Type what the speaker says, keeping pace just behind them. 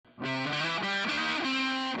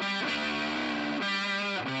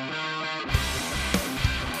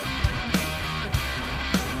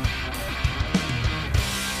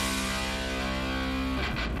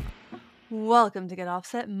Welcome to Get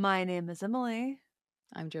Offset. My name is Emily.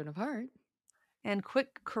 I'm Joan of Heart. And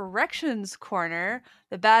quick corrections corner.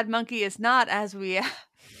 The bad monkey is not, as we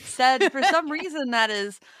said, for some reason that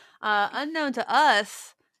is unknown to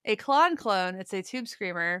us, a clone. It's a tube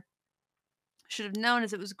screamer. Should have known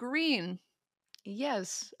as it was green.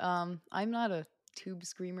 Yes, I'm not a tube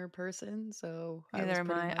screamer person, so I Neither was am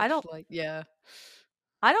pretty I. much like, yeah.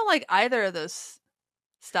 I don't like either of those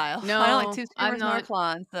styles. I don't like No, tube I'm screamers nor not.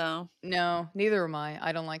 clowns, so. No, neither am I.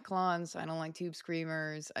 I don't like clowns. I don't like tube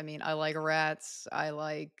screamers. I mean, I like rats. I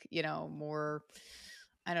like, more,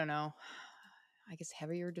 I don't know, I guess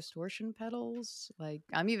heavier distortion pedals. Like,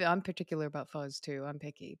 I'm particular about fuzz too. I'm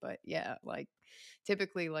picky, but yeah, like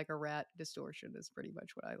typically like a rat distortion is pretty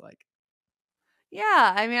much what I like.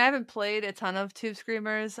 Yeah, I mean, I haven't played a ton of tube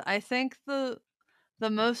screamers. I think the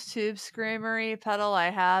most tube screamery pedal I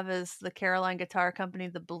have is the Caroline Guitar Company,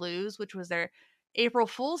 the Blues, which was their April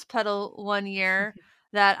Fool's pedal one year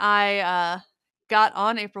that I got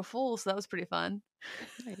on April Fool's. So that was pretty fun.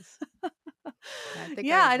 Nice. Yeah, I think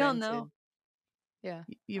Yeah, I I don't know. rented. Yeah.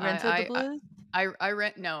 You rented the I I Blues?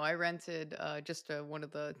 I rented just one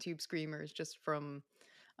of the tube screamers just from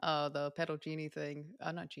the pedal genie thing.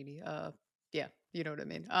 Not genie. Yeah, you know what I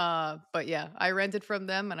mean. But yeah, I rented from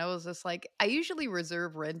them and I was just like I usually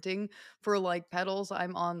reserve renting for like pedals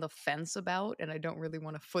I'm on the fence about and I don't really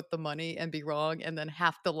want to foot the money and be wrong and then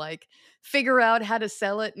have to like figure out how to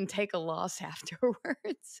sell it and take a loss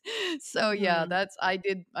afterwards. So yeah, Mhm.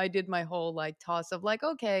 I did my whole like toss of like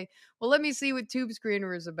okay, well, let me see what Tube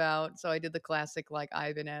Screener is about. So I did the classic like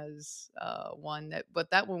Ibanez one but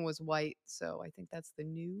that one was white. So I think that's the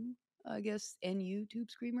new, I guess, NU Tube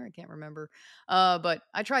Screamer. I can't remember. But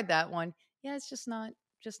I tried that one. Yeah, it's just not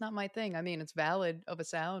my thing. I mean, it's valid of a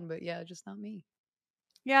sound, but yeah, just not me.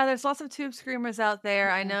 Yeah, there's lots of tube screamers out there.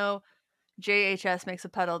 I Yeah. know JHS makes a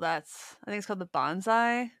pedal I think it's called the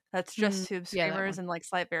Bonsai. That's just tube Yeah, that screamers one. and like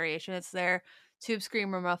slight variation. It's their tube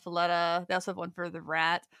screamer muffaletta. They also have one for the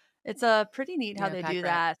Rat. It's pretty neat how Yeah, they Pack do Rat.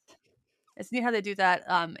 that. It's neat how they do that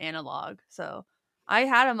analog. So I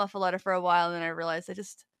had a muffaletta for a while and then I realized I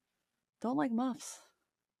just don't like muffs.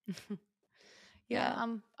 Yeah, Yeah.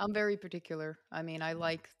 I'm very particular. I mean, I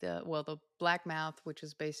like the Black Mouth, which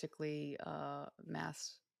is basically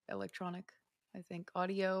mass electronic, I think,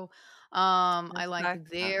 audio. I That's like back.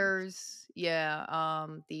 theirs. Yeah,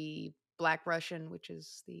 the Black Russian, which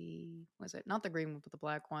is was it not the green one, but the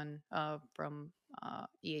black one from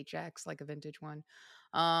EHX, like a vintage one.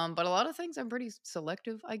 But a lot of things I'm pretty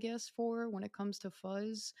selective, I guess, for when it comes to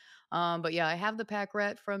fuzz. But yeah, I have the pack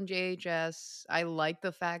rat from JHS. I like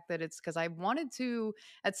the fact that it's because I wanted to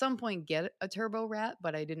at some point get a turbo rat,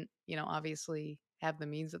 but I didn't, obviously have the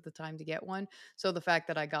means at the time to get one. So the fact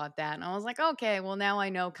that I got that and I was like, okay, well now I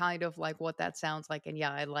know kind of like what that sounds like. And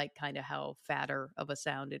yeah, I like kind of how fatter of a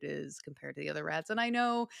sound it is compared to the other rats. And I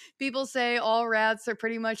know people say all rats are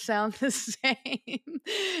pretty much sound the same.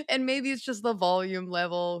 And maybe it's just the volume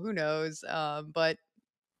level, who knows? But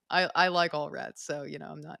I like all rats, so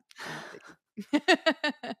I'm not picky.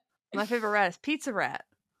 My favorite rat is Pizza Rat.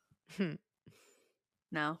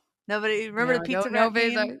 No. Nobody remember the No, no, Pizza no, Rat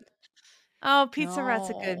Viz, meme? Oh, Pizza Rat's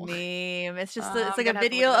a good no. meme. It's I'm like a gonna have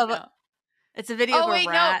to look video it up of now. a Oh wait, no,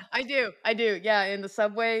 rat. I do. Yeah, in the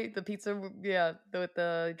subway, the pizza, yeah, with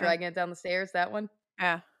the Uh, dragging it down the stairs. That one.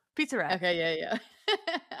 yeah. Pizza Rat. Okay, yeah, yeah.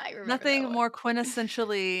 I remember that Nothing one. more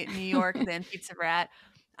quintessentially New York than Pizza Rat.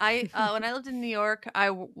 I when I lived in New York,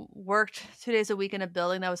 worked 2 days a week in a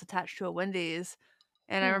building that was attached to a Wendy's,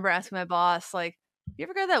 and I Hmm. remember asking my boss, like, "You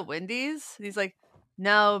ever go to that Wendy's?" And he's like,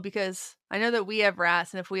 "No, because I know that we have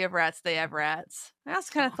rats, and if we have rats, they have rats." I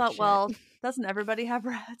also kind of Oh thought, shit. well, doesn't everybody have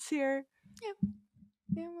rats here? Yeah,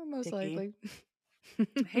 yeah, well, most Picky. likely.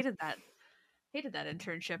 I hated that. Hated that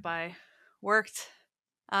internship. I worked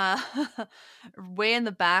way in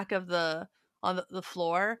the back of the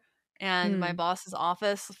floor, and my Hmm. boss's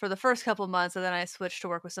office for the first couple months, and then I switched to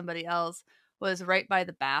work with somebody else, was right by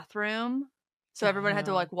the bathroom. So Oh everyone had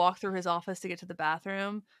to like no, walk through his office to get to the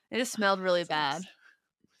bathroom. It just smelled really bad. sucks.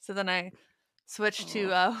 So then I switched to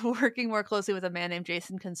Oh, working more closely with a man named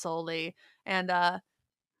Jason Consoli, and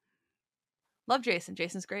love Jason.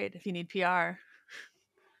 Jason's great if you need PR.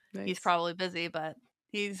 He's nice. probably busy, but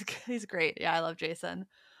he's he's great. Yeah, I love Jason.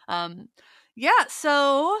 Um, yeah,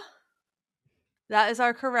 so that is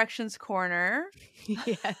our corrections corner.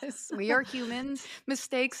 Yes, we are human.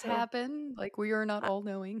 Mistakes So, happen. Like we are not uh, all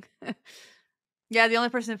knowing. yeah, the only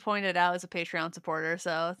person who pointed out is a Patreon supporter.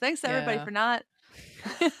 So thanks to everybody Yeah. for not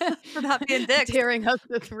for not being dicks. Tearing us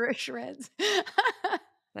to shreds.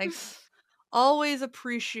 Thanks. always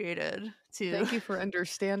appreciated to Thank you for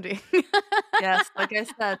understanding. yes, like I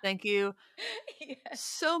said, thank you Yes.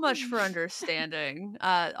 so much for understanding.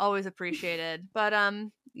 Always appreciated. But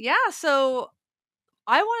yeah, so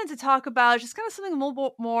I wanted to talk about just kind of something a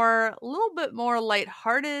little bit more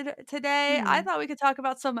lighthearted today. I Hmm. thought we could talk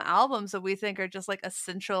about some albums that we think are just like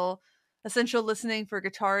essential listening for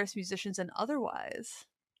guitarists, musicians, and otherwise.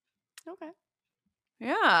 Okay.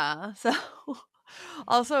 Yeah. So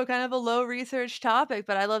also kind of a low research topic,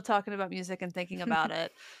 but I love talking about music and thinking about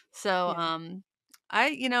it. So Yeah. I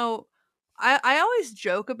you know I always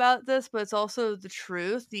joke about this, but it's also the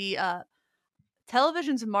truth. The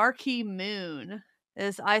television's Marquee Moon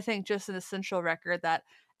is, I think, just an essential record that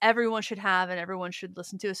everyone should have and everyone should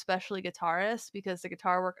listen to, especially guitarists, because the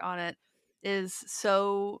guitar work on it is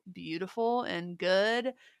so beautiful and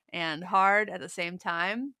good and hard at the same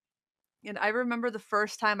time. And I remember the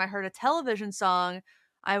first time I heard a television song,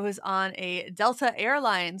 I was on a Delta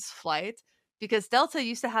Airlines flight because Delta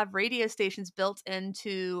used to have radio stations built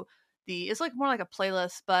into it's like more like a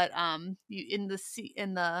playlist, but you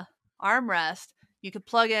in the armrest, you could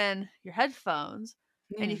plug in your headphones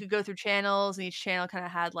and you Yeah. could go through channels and each channel kind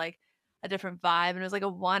of had like a different vibe and it was like a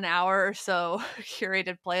 1 hour or so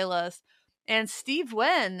curated playlist. And Steve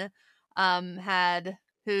Wynn had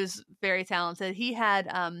who's very talented. He had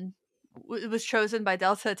was chosen by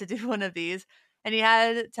Delta to do one of these, and he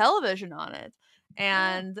had television on it. Oh.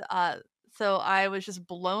 And so I was just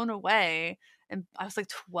blown away. And I was like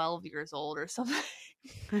 12 years old or something.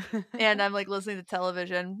 And I'm like listening to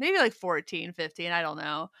television, maybe like 14, 15, I don't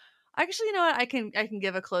know. Actually, you know what? I can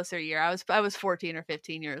give a closer year. I was 14 or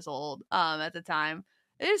 15 years old at the time.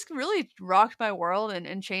 It just really rocked my world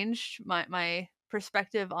and changed my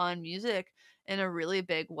perspective on music in a really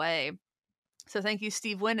big way. So thank you,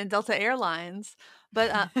 Steve Wynn and Delta Airlines.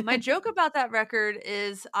 But my joke about that record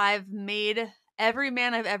is I've made every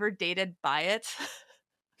man I've ever dated buy it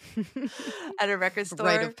at a record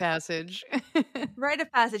Rite store. of passage. Rite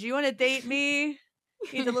of passage. You want to date me?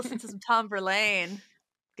 You need to listen to some Tom Verlaine.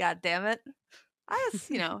 God damn it. I was,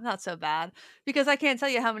 not so bad because I can't tell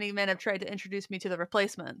you how many men have tried to introduce me to the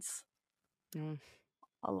Replacements. Mm.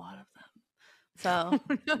 A lot of them. So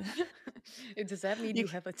Does that mean you you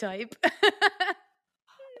have a type?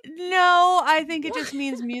 No, I think it just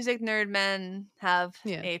means music nerd men have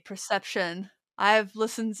Yeah. a perception. I've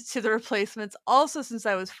listened to the Replacements also since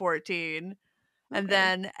I was 14, and Okay.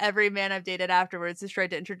 then every man I've dated afterwards has tried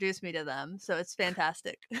to introduce me to them, so it's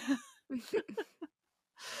fantastic.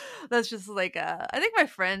 That's just like I think my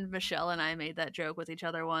friend Michelle and I made that joke with each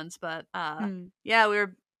other once, but Hmm. yeah, we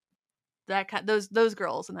were those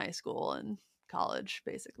girls in high school and college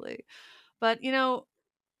basically. But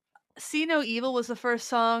See No Evil was the first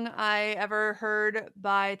song I ever heard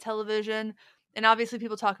by television. And obviously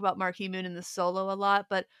people talk about Marquee Moon in the solo a lot,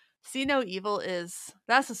 but See No Evil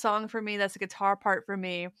that's a song for me, that's a guitar part for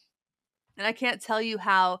me. And I can't tell you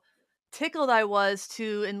how tickled I was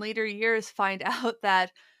to in later years find out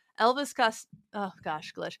that oh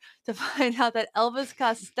gosh, glitch. To find out that Elvis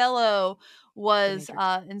Costello The was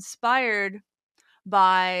Matrix. inspired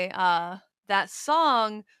by that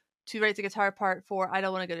song to write the guitar part for I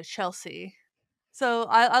Don't Want to Go to Chelsea. So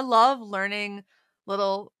I love learning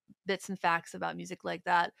little bits and facts about music like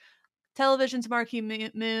that. Television's Marquee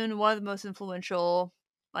Moon, one of the most influential,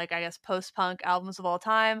 like I guess, post-punk albums of all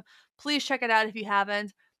time. Please check it out if you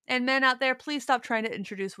haven't. And men out there, please stop trying to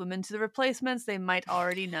introduce women to the Replacements. They might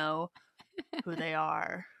already know who they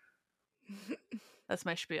are. That's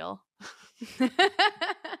my spiel.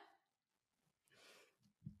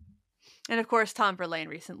 And of course, Tom Verlaine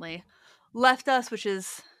recently left us, which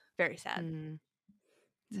is very sad. Mm.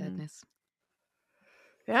 Mm. Sadness.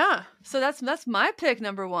 Yeah. So that's my pick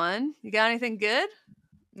number one. You got anything good?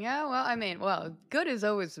 Yeah, well, good is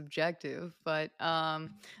always subjective, but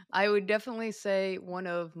I would definitely say one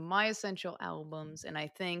of my essential albums, and I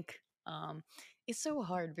think it's so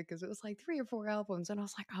hard because it was like 3 or 4 albums, and I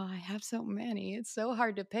was like, oh, I have so many. It's so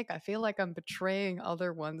hard to pick. I feel like I'm betraying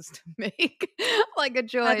other ones to make like a At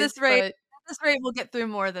choice, this rate, but we'll get through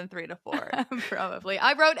more than 3 to 4. probably.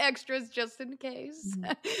 I wrote extras just in case.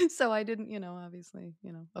 Mhm. So I didn't, obviously,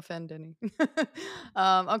 offend any.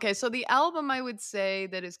 Okay, so the album I would say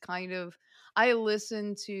that is kind of I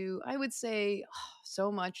listened to, I would say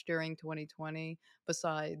so much during 2020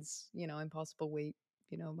 besides, Impossible Weight,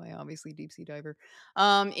 my obviously Deep Sea Diver,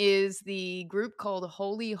 is the group called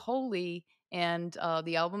Holy Holy, and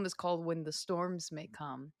the album is called When the Storms May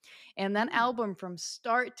Come. And that Mm. album from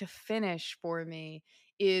start to finish for me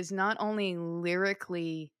is not only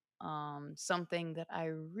lyrically something that I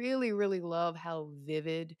really, really love how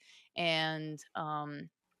vivid and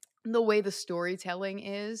the way the storytelling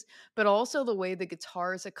is, but also the way the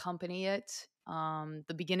guitars accompany it.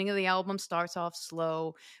 The beginning of the album starts off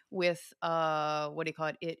slow with what do you call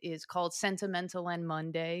it? It is called Sentimental and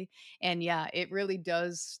Monday. And yeah, it really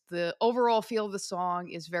does, the overall feel of the song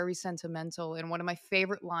is very sentimental. And one of my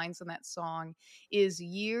favorite lines in that song is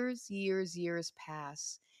years, years, years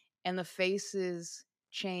pass and the faces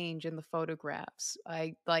change in the photographs.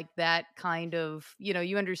 I like that kind of,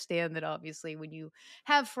 you understand that obviously when you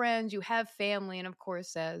have friends, you have family, and of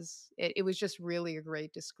course, as it was just really a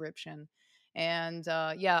great description. And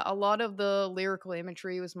yeah, a lot of the lyrical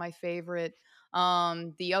imagery was my favorite.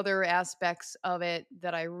 The other aspects of it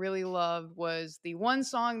that I really loved was the one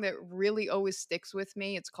song that really always sticks with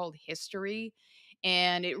me. It's called History.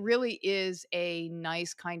 And it really is a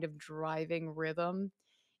nice kind of driving rhythm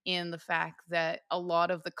in the fact that a lot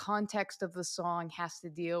of the context of the song has to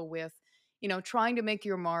deal with trying to make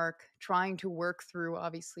your mark, trying to work through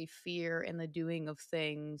obviously fear and the doing of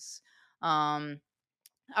things. Um,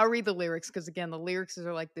 I'll read the lyrics because, again, the lyrics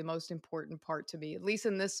are like the most important part to me. At least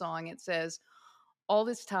in this song, it says, all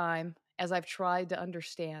this time, as I've tried to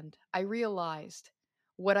understand, I realized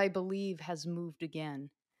what I believe has moved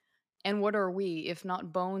again. And what are we, if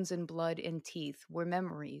not bones and blood and teeth? We're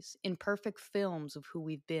memories, imperfect films of who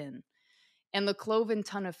we've been. And the cloven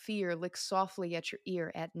tongue of fear licks softly at your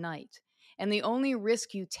ear at night. And the only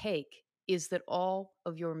risk you take is that all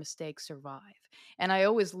of your mistakes survive. And I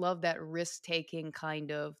always love that risk taking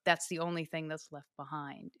kind of, that's the only thing that's left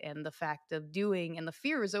behind. And the fact of doing, and the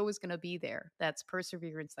fear is always going to be there. That's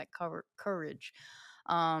perseverance, that courage.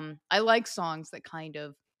 I like songs that kind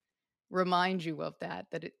of remind you of that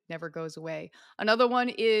it never goes away. Another one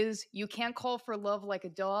is You Can't Call for Love Like a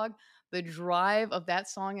Dog. The drive of that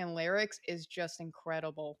song and lyrics is just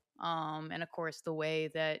incredible. And of course, the way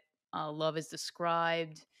that love is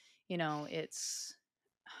described,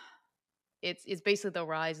 it's it's basically the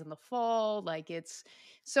rise and the fall. Like it's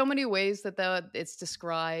so many ways that it's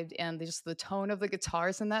described, and just the tone of the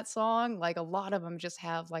guitars in that song. Like a lot of them just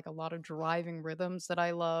have like a lot of driving rhythms that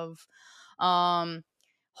I love. Um,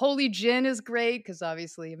 Holy Gin is great because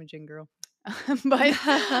obviously I'm a gin girl. But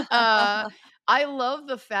uh, I love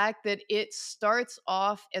the fact that it starts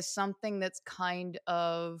off as something that's kind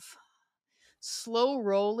of slow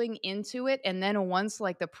rolling into it, and then once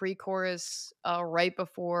like the pre-chorus right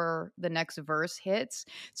before the next verse hits,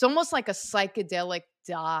 it's almost like a psychedelic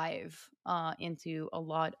dive into a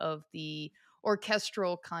lot of the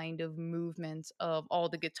orchestral kind of movement of all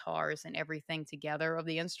the guitars and everything together of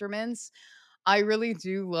the instruments. I really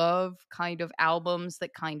do love kind of albums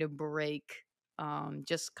that kind of break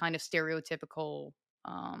just kind of stereotypical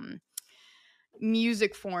um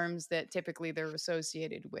music forms that typically they're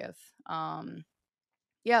associated with.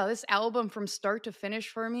 Yeah, this album from start to finish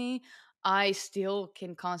for me, I still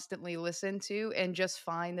can constantly listen to and just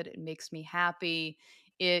find that it makes me happy.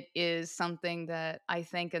 It is something that I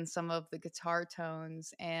think in some of the guitar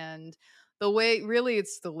tones and the way, really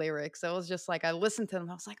it's the lyrics. I was just like, I listened to them,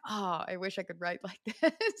 I was like, oh, I wish I could write like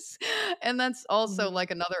this. And that's also Mhm.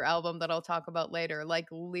 like another album that I'll talk about later, like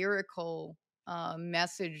lyrical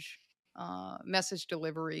message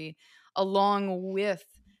delivery along with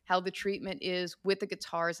how the treatment is with the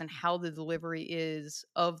guitars and how the delivery is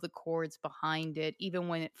of the chords behind it, even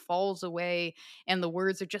when it falls away and the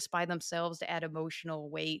words are just by themselves to add emotional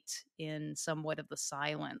weight in somewhat of the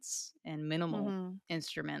silence and minimal Mhm.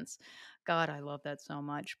 instruments. God, I love that so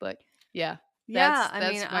much. But yeah, Yeah,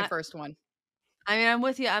 that's my first one. I'm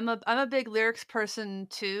with you. I'm a big lyrics person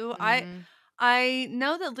too. Hmm. I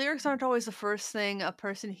know that lyrics aren't always the first thing a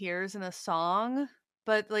person hears in a song,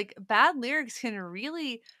 but like bad lyrics can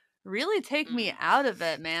really take me out of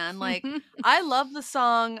it, man. Like I love the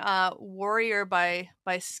song Warrior by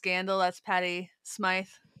Scandal. That's Patty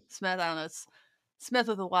Smith, I don't know, it's Smith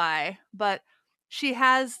with a Y, but she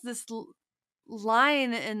has this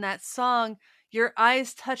line in that song, "Your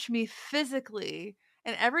eyes touch me physically."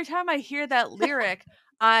 And every time I hear that lyric,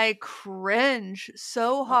 I cringe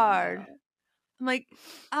so Oh hard. no. I'm like,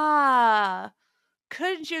 "Ah,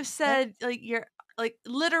 couldn't you have That said, like, your like,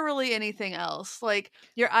 literally anything else? Like,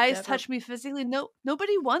 your eyes that re- touch me physically?" No,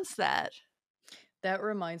 nobody wants that. that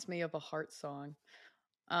reminds me of a Heart song.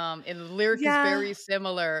 And the lyric is Yeah, very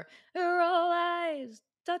similar. You're all eyes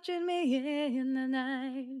touching me in the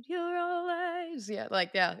night. You're all eyes. Yeah,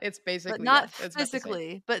 like yeah, it's but basically yeah, not it's about the same.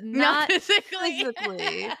 physically, but Not not physically.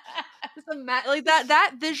 physically. Just like,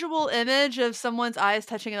 that visual image of someone's eyes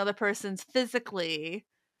touching another person's physically,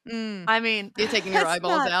 Mm. I mean, You're taking your that's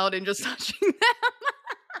eyeballs not out and just touching them.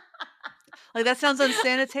 like, that sounds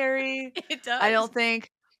unsanitary. It I does. don't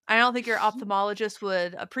think I don't think your ophthalmologist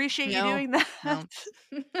would appreciate you No, doing that no.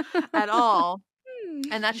 at all,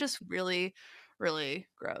 and that's just really, really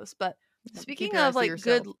gross. But Yep, keep speaking your of, eyes to like,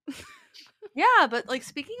 good yourself. yeah, but, like,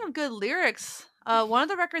 speaking of good lyrics, one of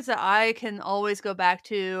the records that I can always go back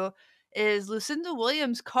to is Lucinda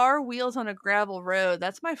Williams' "Car Wheels on a Gravel Road."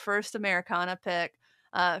 That's my first Americana pick,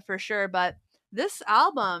 for sure, but this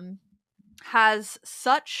album has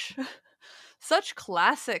such such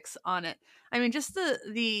classics on it. I mean, just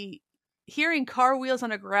the hearing "Car Wheels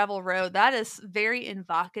on a Gravel Road," that is very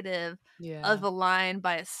evocative of Yeah. a line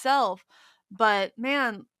by itself, but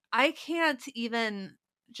man, I can't even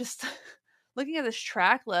just looking at this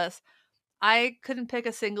track list, I couldn't pick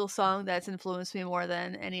a single song that's influenced me more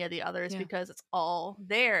than any of the others Yeah. because it's all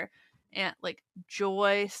there. And like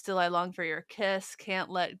Joy, Still I Long for Your Kiss, Can't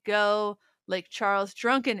Let Go, Lake Charles,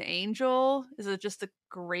 Drunken Angel is just a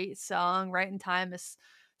great song. Right in Time is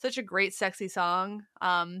such a great sexy song.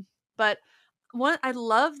 But one I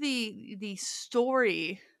love the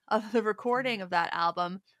story of the Yeah. recording of that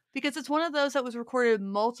album because it's one of those that was recorded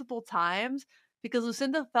multiple times because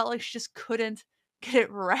Lucinda felt like she just couldn't get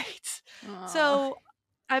it right. Aw. So,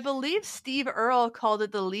 I believe Steve Earle called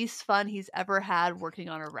it the least fun he's ever had working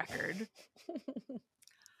on a record.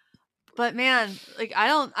 But man, like,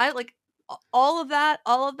 I like all of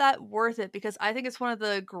that worth it because I think it's one of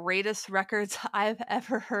the greatest records I've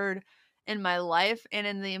ever heard in my life and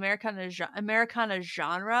in the Americana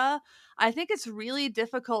genre. I think it's really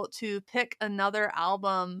difficult to pick another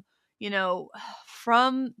album, you know,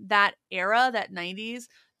 from that era, that 90s,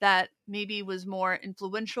 that maybe was more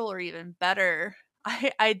influential or even better.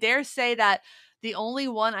 I dare say that the only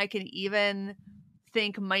one I can even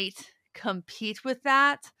think might compete with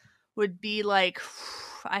that would be like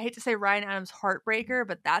I hate to say Ryan Adams' Heartbreaker,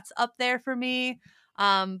 but that's up there for me.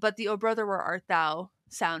 But the Oh Brother Where Art Thou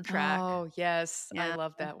soundtrack. Oh, yes, I Yeah.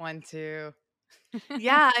 love that one too.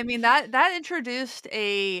 Yeah, I mean that introduced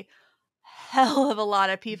a hell of a lot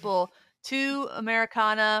of people to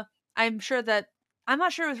Americana. I'm sure that I'm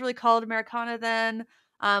not sure it was really called Americana then,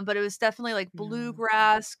 but it was definitely like No.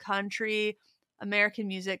 bluegrass, country, American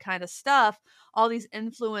music kind of stuff. All these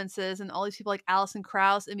influences and all these people like Alison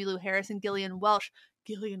Krauss, Emmylou Harris, and Gillian Welsh.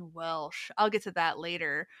 Gillian Welsh. I'll get to that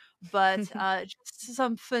later, but just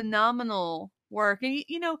some phenomenal work. And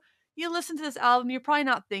you know, you listen to this album, you're probably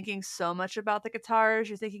not thinking so much about the guitars.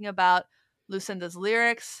 You're thinking about Lucinda's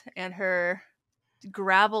lyrics and her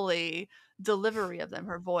gravelly delivery of them,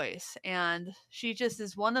 her voice. And she just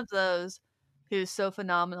is one of those who's so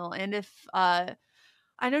phenomenal. And if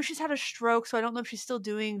I know she's had a stroke, so I don't know if she's still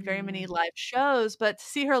doing very many Mm. live shows, but to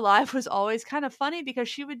see her live was always kind of funny because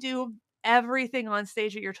she would do everything on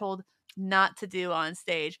stage that you're told not to do on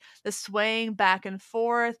stage. The swaying back and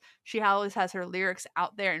forth. She always has her lyrics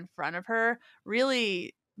out there in front of her.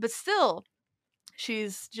 Really, but still,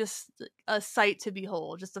 she's just a sight to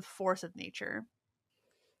behold, just a force of nature.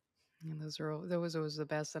 And those are always the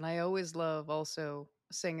best, and I always love also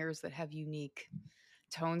singers that have unique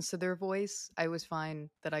tones to their voice. I always find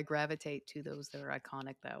that I gravitate to those that are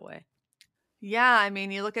iconic that way. Yeah, I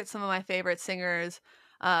mean, you look at some of my favorite singers,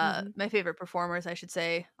 Mhm. my favorite performers, I should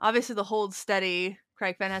say. Obviously, the Hold Steady,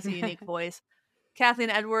 Craig Finn has a unique voice. Kathleen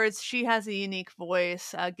Edwards, she has a unique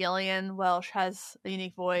voice. Gillian Welsh has a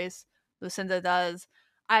unique voice. Lucinda does.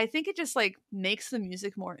 I think it just like makes the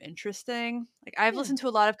music more interesting. Like I've Yeah. listened to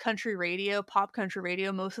a lot of country radio, pop country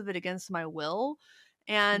radio, most of it against my will.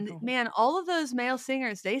 And No. man, all of those male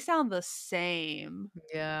singers, they sound the same.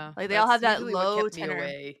 Yeah, Like they all that's have that usually what low kept me tenor.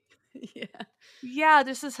 away. Yeah. Yeah,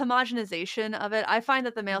 there's this homogenization of it. I find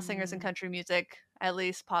that the male singers in Mm, country music, at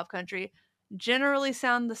least pop country, generally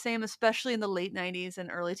sound the same, especially in the late 90s and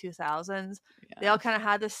early 2000s. They all yeah. kind of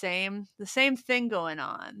had the same thing going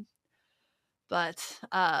on. But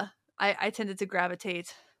I tended to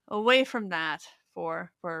gravitate away from that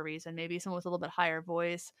for a reason. Maybe someone with a little bit higher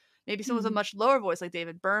voice, maybe someone with a Mhm. much lower voice like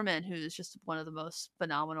David Berman, who's just one of the most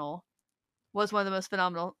phenomenal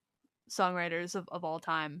songwriters of all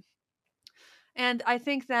time. And I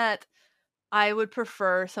think that I would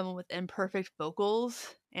prefer someone with imperfect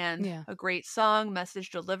vocals and Yeah. a great song, message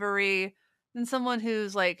delivery than someone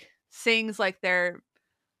who's like sings like they're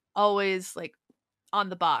always like on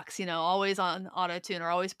the box, you know, always on auto tune or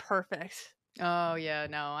always perfect. Oh, yeah,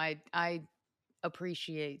 no, I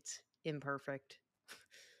appreciate imperfect.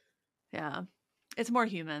 Yeah. It's more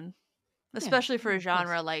human, Yeah, especially for yeah, a of course.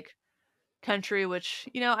 genre like country, which,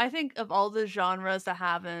 you know, I think of all the genres that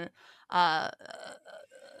have uh,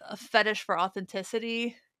 a fetish for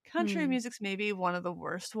authenticity, country Mm, music's maybe one of the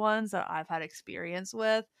worst ones that I've had experience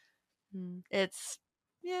with. mm. It's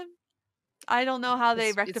yeah, I don't know how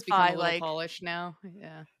they It's become a rectify, little like polished now.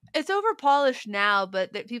 Yeah. it's over polished now,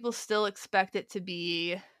 but that people still expect it to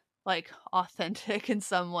be, like, authentic in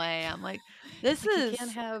some way. I'm like, It's this like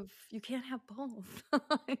is you can't have both.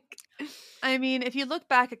 Like I mean, if you look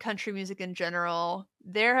back at country music in general,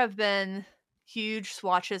 there have been huge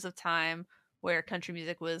swatches of time where country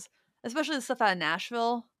music was, especially the stuff out of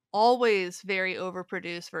Nashville, always very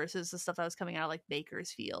overproduced versus the stuff that was coming out of like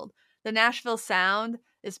Bakersfield. The Nashville sound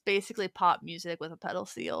is basically pop music with a pedal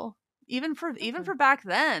steel. Even Okay. for back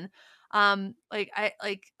then.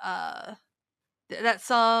 That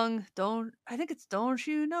song, don't I think it's Don't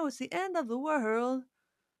You Know It's the End of the World.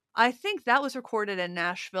 I think that was recorded in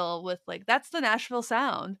Nashville with, like that's the Nashville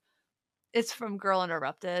sound. It's from Girl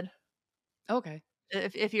Interrupted, Okay.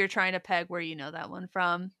 if you're trying to peg where you know that one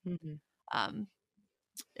from. Mhm. Um,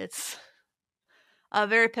 it's a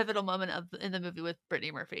very pivotal moment in the movie with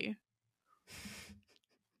Brittany Murphy.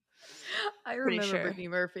 I Pretty remember sure. Brittany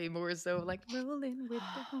Murphy more so like rolling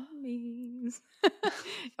with the homies.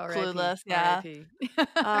 R.I.P. Clueless, yeah. R.I.P.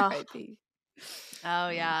 Oh, R.I.P. oh, Um,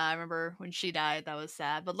 yeah, I remember when she died, that was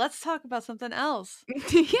sad, but let's talk about something else.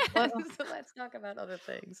 yes, What so let's talk about other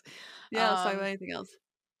things. Yeah, let's talk about Um, anything else.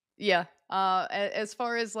 yeah, as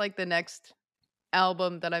far as like the next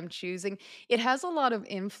album that I'm choosing, it has a lot of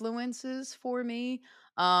influences for me.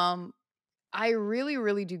 Um, I really,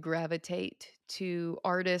 really do gravitate to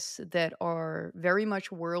artists that are very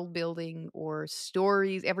much world building or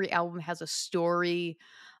stories. Every album has a story.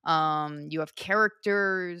 You have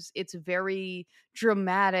characters. It's very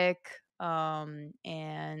dramatic.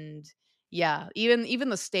 And yeah, even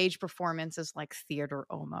the stage performance is like theater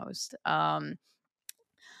almost.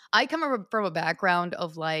 I come from a background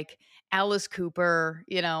of like Alice Cooper,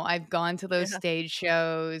 I've gone to those Yeah. stage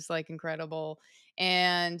shows, like incredible.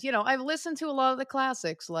 And, I've listened to a lot of the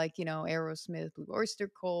classics, like, Aerosmith, Blue Oyster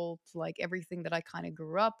Cult, like everything that I kind of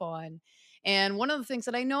grew up on. And one of the things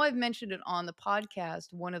that I know I've mentioned it on the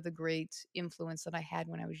podcast, one of the great influence that I had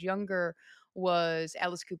when I was younger was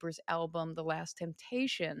Alice Cooper's album, The Last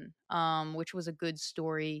Temptation, which was a good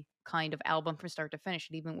story kind of album from start to finish.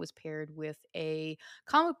 It even was paired with a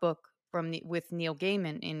comic book with Neil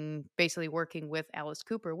Gaiman in basically working with Alice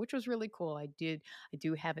Cooper, which was really cool. I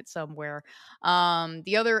do have it somewhere.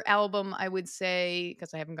 The other album I would say,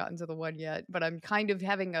 because I haven't gotten to the one yet, but I'm kind of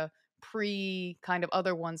having a pre kind of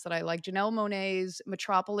other ones that I like. Janelle Monae's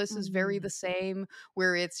Metropolis is very the Mhm. same,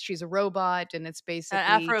 where she's a robot and it's That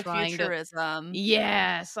basically trying to Afrofuturism.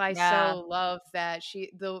 Yes, I Yeah. so love that.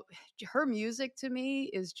 Her music to me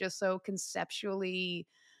is just so conceptually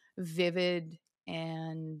vivid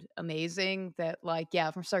and amazing that like yeah,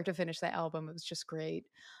 from start to finish that album it was just great.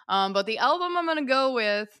 But the album I'm going to go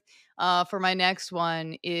with for my next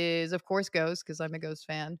one is of course Ghost because I'm a Ghost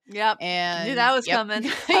fan. Yep. Knew And that was yep, coming.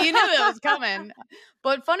 you knew that was coming.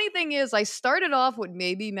 But funny thing is, I started off with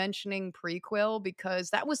maybe mentioning Prequel because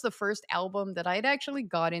that was the first album that I'd actually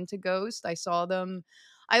got into Ghost. I saw them.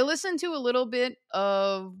 I listened to a little bit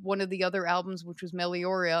of one of the other albums, which was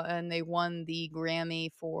Melioria, and they won the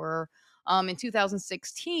Grammy for in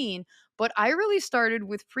 2016. But I really started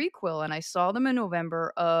with Prequel, and I saw them in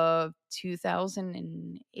November of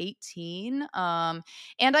 2018. And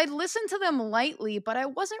I'd listened to them lightly, but I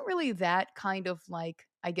wasn't really that kind of like,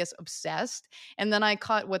 I guess, obsessed. And then I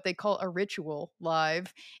caught what they call a ritual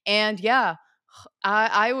live. And yeah,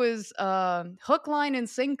 I was hook, line, and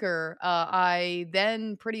sinker. I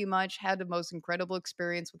then pretty much had the most incredible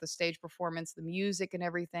experience with the stage performance, the music, and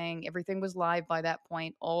everything. Everything was live by that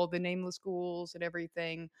point, all the Nameless Ghouls and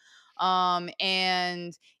everything.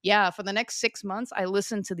 And yeah, for the next 6 months, I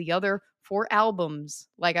listened to the other 4 albums.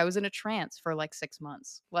 Like I was in a trance for like 6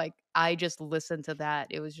 months. Like I just listened to that.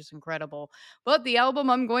 It was just incredible. But the album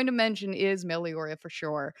I'm going to mention is Melioria for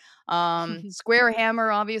sure. Square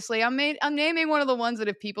Hammer, obviously. I'm naming one of the ones that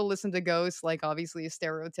if people listen to Ghost, like obviously is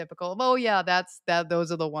stereotypical. Oh yeah,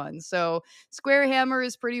 those are the ones. So Square Hammer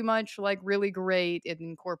is pretty much like really great. It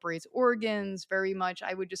incorporates organs very much.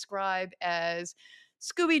 I would describe as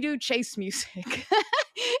Scooby Doo chase music.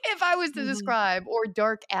 If I was to Mhm. describe, or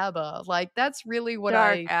dark ABBA. Like that's really what Dark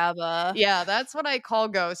I ABBA. yeah, that's what I call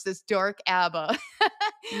Ghost is dark ABBA.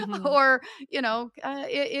 Mhm. Or,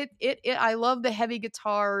 I love the heavy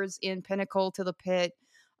guitars in Pinnacle to the Pit.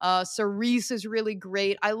 Cerise is really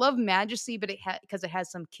great. I love Majesty, but because it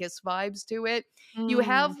has some Kiss vibes to it. You Mm.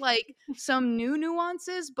 have like some new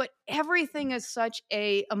nuances, but everything is such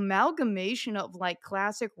a amalgamation of like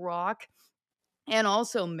classic rock and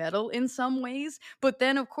also metal in some ways. But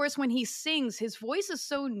then, of course, when he sings, his voice is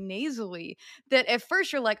so nasally that at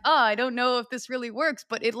first you're like, oh, I don't know if this really works,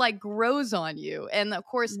 but it like grows on you. And of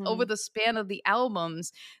course, over Mhm. the span of the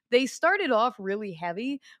albums, they started off really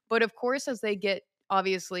heavy. But of course, as they get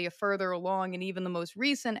obviously further along, and even the most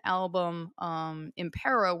recent album,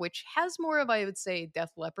 Impera, which has more of, I would say, Def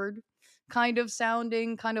Leppard kind of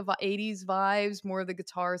sounding, kind of 80s vibes, more of the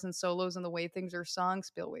guitars and solos and the way things are sung.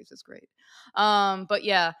 Spillwaves is great. But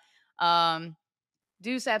yeah, um,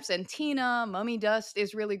 Deus Absentina, Mummy Dust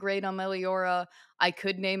is really great on Meliora. I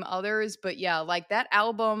could name others, but yeah, like that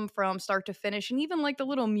album from start to finish, and even like the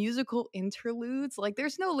little musical interludes, like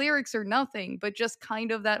there's no lyrics or nothing, but just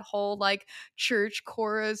kind of that whole like church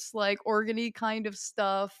chorus, like organy kind of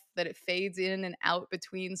stuff that it fades in and out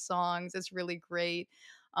between songs. It's really great.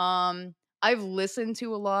 I've listened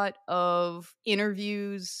to a lot of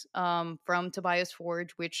interviews from Tobias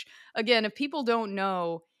Forge, which, again, if people don't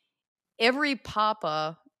know, every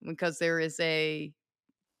papa, because there is a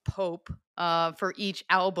pope for each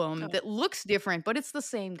album Oh. that looks different, but it's the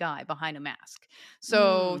same guy behind a mask.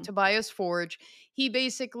 So Mm. Tobias Forge, he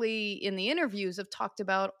basically in the interviews have talked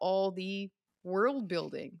about all the world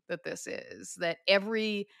building that this is, that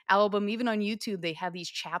every album, even on YouTube, they have these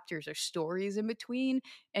chapters or stories in between,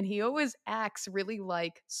 and he always acts really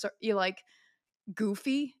like like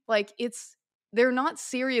goofy. Like they're not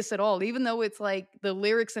serious at all, even though it's like the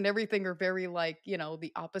lyrics and everything are very like,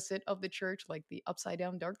 the opposite of the church, like the upside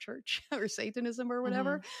down dark church or Satanism or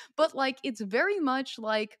whatever. Mhm. But like it's very much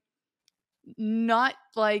like not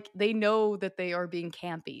like they know that they are being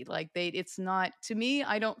campy. Like it's not, to me,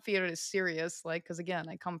 I don't feel it as serious. Like, because again,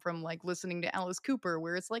 I come from like listening to Alice Cooper,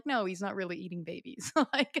 where it's like, no, he's not really eating babies.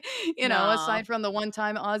 Like, No. aside from the one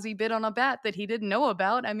time Ozzy bit on a bat that he didn't know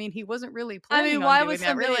about, I mean, he wasn't really I mean, planning on doing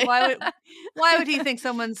that, really. why would he think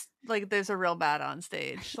someone's like there's a real bat on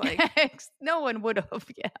stage? Like, No one would have.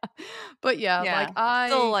 Yeah. But yeah, yeah. like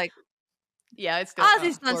Still like yeah, it's still,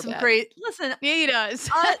 Ozzy's done poor some bat. great listen, Yeah, he does.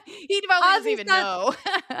 Oz He probably doesn't Ozzy's even done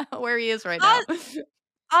know where he is right Oz now.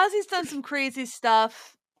 Ozzy's done some crazy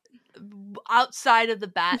stuff outside of the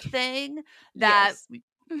bat thing that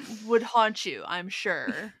Yes. would haunt you, I'm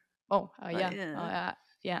sure. Oh, But yeah. yeah.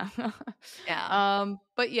 Yeah. Yeah.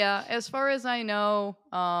 But yeah, as far as I know,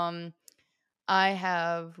 I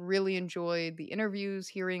have really enjoyed the interviews,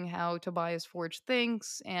 hearing how Tobias Forge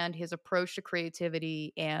thinks and his approach to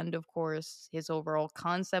creativity, and of course, his overall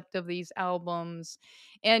concept of these albums.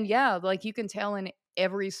 And yeah, like you can tell in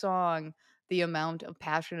every song the amount of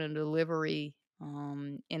passion and delivery.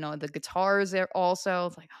 The guitars are also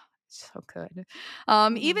it's like, oh, so good.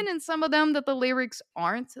 Mhm. Even in some of them that the lyrics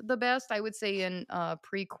aren't the best, I would say in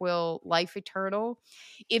prequel Life Eternal,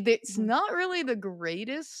 it's Mhm. not really the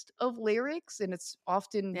greatest of lyrics, and it's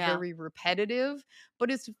often Yeah. very repetitive, but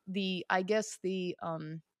it's I guess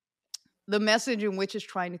the message in which it's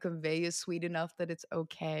trying to convey is sweet enough that it's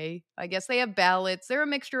okay. I guess they have ballads. They're a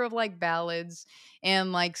mixture of like ballads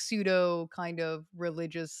and like pseudo kind of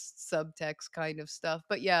religious subtext kind of stuff.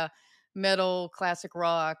 But yeah, metal, classic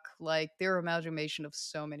rock, like they're amalgamation of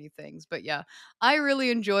so many things. But yeah, I really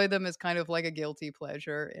enjoy them as kind of like a guilty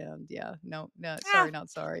pleasure. And yeah, no, Yeah. sorry, not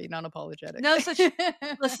sorry, non apologetic. No such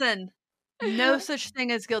listen, no such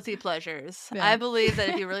thing as guilty pleasures. I Yeah. believe that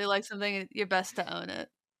if you really like something, you're best to own it.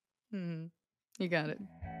 Mhm. You got it.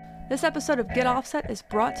 This episode of Get Offset is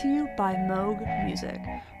brought to you by Moog Music.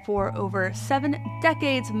 For over 7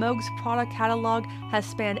 decades, Moog's product catalog has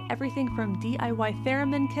spanned everything from DIY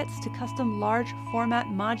theremin kits to custom large format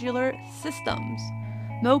modular systems.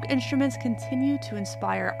 Moog instruments continue to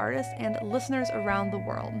inspire artists and listeners around the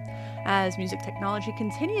world. As music technology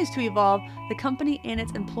continues to evolve, the company and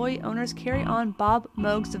its employee owners carry on Bob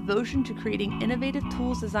Moog's devotion to creating innovative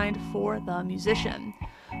tools designed for the musician.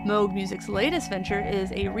 Moog Music's latest venture is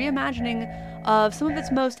a reimagining of some of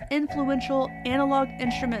its most influential analog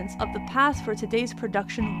instruments of the past for today's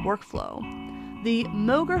production workflow. The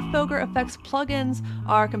Mooger Foger Effects plugins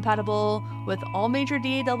are compatible with all major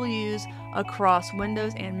DAWs across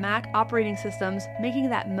Windows and Mac operating systems, making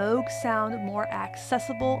that Moog sound more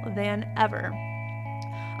accessible than ever.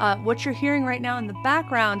 What you're hearing right now in the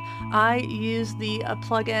background, I use the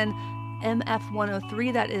plugin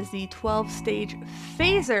MF103, that is the 12-stage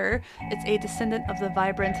phaser. It's a descendant of the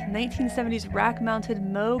vibrant 1970s rack-mounted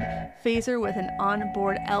Moog phaser with an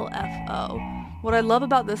onboard LFO. What I love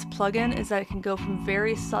about this plugin is that it can go from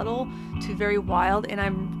very subtle to very wild, and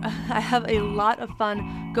I have a lot of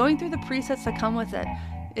fun going through the presets that come with it.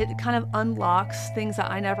 It kind of unlocks things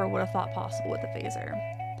that I never would have thought possible with the phaser.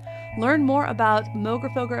 Learn more about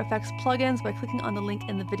Moger Foger FX plugins by clicking on the link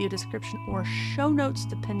in the video description or show notes,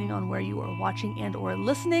 depending on where you are watching and or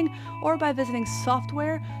listening, or by visiting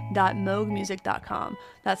software.moogmusic.com.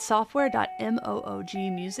 That's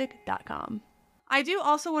software.moogmusic.com. I do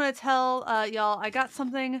also want to tell y'all I got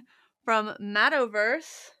something from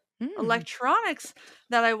Mattoverse Electronics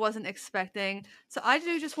that I wasn't expecting. So I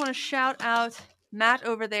do just want to shout out Matt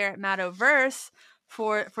over there at Mattoverse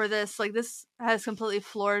for this. Like, this has completely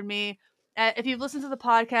floored me. If you've listened to the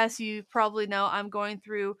podcast, you probably know I'm going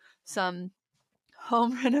through some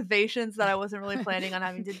home renovations that I wasn't really planning on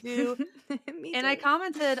having to do. Me And too. I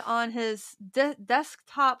commented on his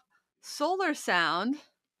desktop solar sound,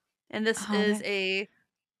 and this is a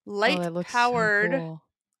that looks so cool.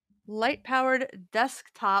 light powered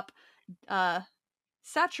desktop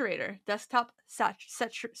saturator,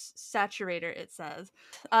 saturator, it says.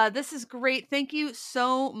 This is great. Thank you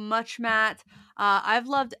so much, Matt. I've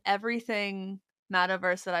loved everything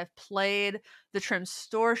Mattoverse that I've played. The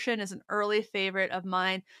Trimstortion is an early favorite of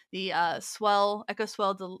mine. The Echo Swell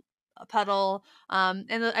pedal.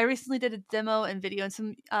 And I recently did a demo and video and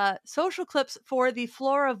some social clips for the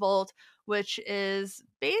FloraVolt, which is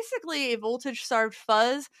basically a voltage starved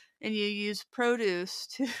fuzz, and you use Produce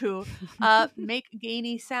to make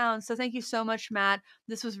gainy sounds. So thank you so much, Matt.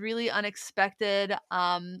 This was really unexpected.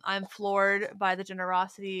 I'm floored by the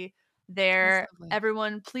generosity there.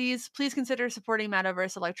 Everyone, please consider supporting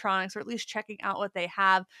Mattoverse Electronics, or at least checking out what they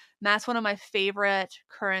have. Matt's one of my favorite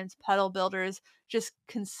current pedal builders, just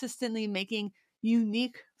consistently making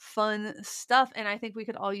unique, fun stuff. And I think we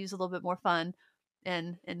could all use a little bit more fun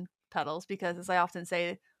in pedals, because, as I often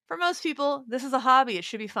say, for most people, this is a hobby. It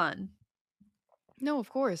should be fun. No, of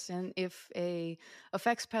course. And if a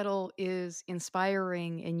effects pedal is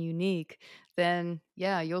inspiring and unique, then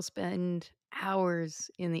yeah, you'll spend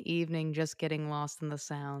hours in the evening just getting lost in the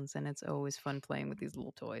sounds, and it's always fun playing with these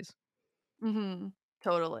little toys.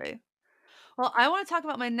 Totally. Well, I want to talk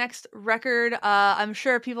about my next record. I'm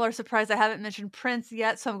sure people are surprised I haven't mentioned Prince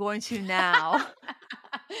yet, so I'm going to now.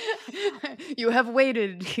 You have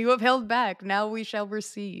waited. You have held back. Now we shall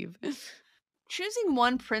receive. Choosing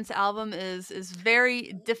one Prince album is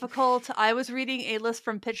very difficult. I was reading a list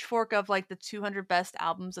from Pitchfork of like the 200 best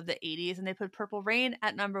albums of the 80s, and they put Purple Rain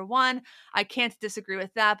at number 1. I can't disagree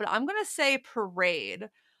with that, but I'm going to say Parade.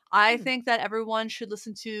 I think that everyone should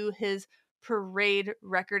listen to his Parade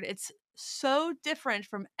record. It's so different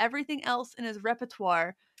from everything else in his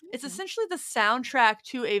repertoire. It's essentially the soundtrack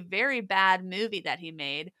to a very bad movie that he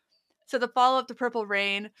made. So the follow-up to Purple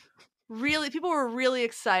Rain, really, people were really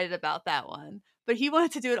excited about that one, but he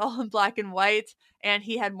wanted to do it all in black and white, and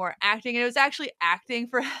he had more acting, and it was actually acting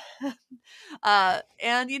for him.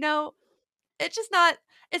 And it's not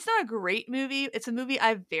a great movie. It's a movie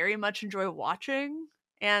I very much enjoy watching,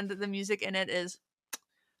 and the music in it is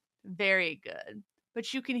very good.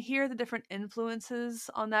 But you can hear the different influences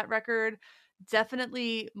on that record.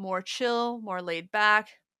 Definitely more chill, more laid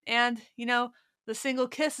back, and the single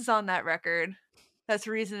Kiss is on that record. That's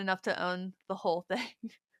reason enough to own the whole thing.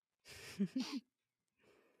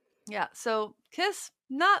 Yeah, so Kiss,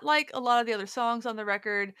 not like a lot of the other songs on the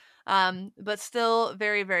record, but still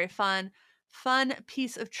very, very fun. Fun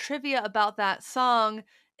piece of trivia about that song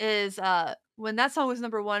is when that song was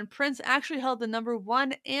number 1, Prince actually held the number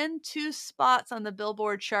 1 and 2 spots on the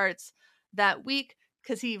Billboard charts that week,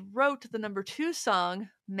 because he wrote the number 2 song,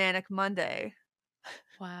 Manic Monday.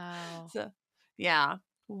 Wow. So, yeah,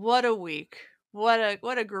 what a week. What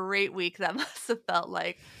a great week that must have felt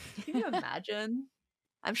like. Can you imagine?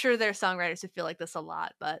 I'm sure there are songwriters who feel like this a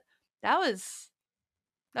lot, but that was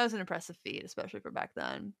an impressive feat, especially for back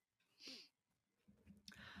then.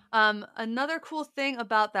 Another cool thing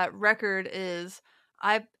about that record is,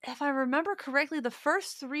 if I remember correctly, the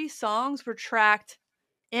first 3 songs were tracked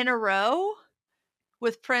in a row,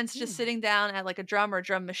 with Prince just sitting down at like a drum or a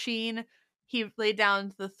drum machine. He laid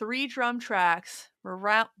down the 3 drum tracks,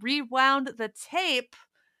 rewound the tape,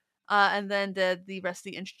 and then did the rest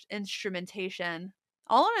of the instrumentation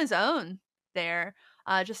all on his own there,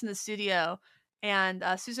 just in the studio. And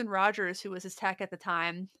Susan Rogers, who was his tech at the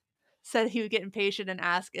time, said he would get impatient and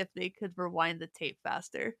ask if they could rewind the tape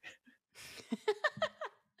faster.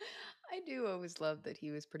 I do always love that he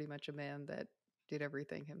was pretty much a man that did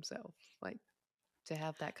everything himself. Like, to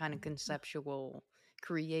have that kind of conceptual,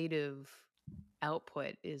 creative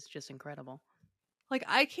output is just incredible. Like,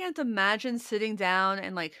 I can't imagine sitting down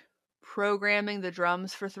and like programming the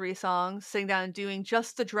drums for 3 songs, sitting down and doing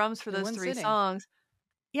just the drums for those 3 songs.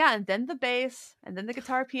 Yeah, and then the bass, and then the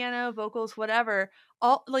guitar, piano, vocals, whatever,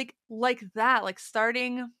 all like that, like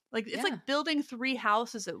starting, like it's like building 3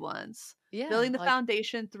 houses at once. Yeah, building the like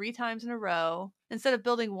foundation 3 times in a row instead of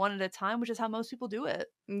building one at a time, which is how most people do it.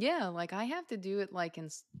 yeah, like I have to do it like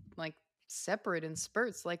like separate in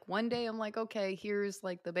spurts. Like one day I'm like, okay, here's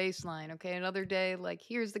like the bass line. Okay, another day like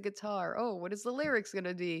here's the guitar. Oh, what is the lyrics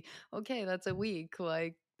gonna be? Okay, that's a week.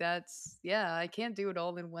 Like that's yeah, I can't do it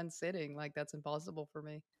all in one sitting. Like that's impossible for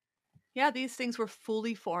me. Yeah, these things were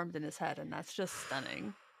fully formed in his head, and that's just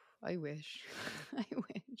stunning. I wish. I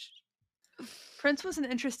wish. Prince was an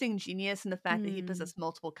interesting genius in the fact that he Hmm. possessed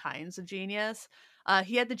multiple kinds of genius.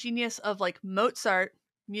 He had the genius of like Mozart,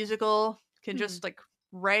 musical, can Hmm. just like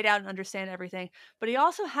write out and understand everything. But he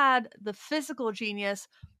also had the physical genius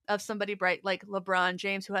of somebody bright like LeBron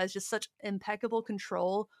James, who has just such impeccable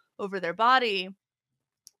control over their body.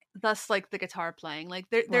 Thus, like the guitar playing, like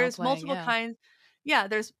While there's playing, multiple yeah. kinds. Yeah,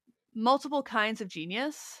 there's multiple kinds of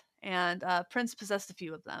genius, and Prince possessed a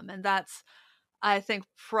few of them, and that's I think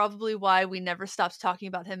probably why we never stopped talking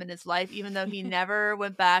about him in his life, even though he never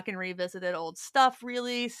went back and revisited old stuff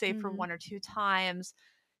really, save for Hmm. 1 or 2 times.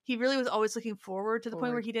 He really was always looking forward to the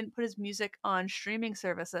point where Forward. he didn't put his music on streaming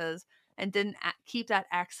services and didn't keep that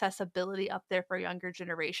accessibility up there for younger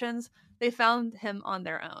generations. They found him on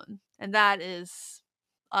their own, and that is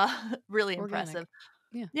really Organic. impressive.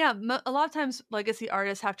 Yeah. Yeah, a lot of times legacy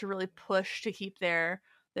artists have to really push to keep their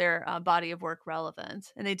body of work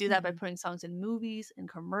relevant, and they do that by Hmm. putting songs in movies and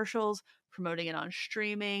commercials, promoting it on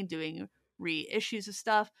streaming, doing reissues of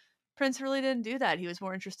stuff. Prince really didn't do that. He was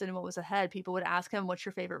more interested in what was ahead. People would ask him, "What's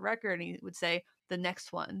your favorite record?" and he would say, "The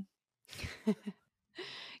next one."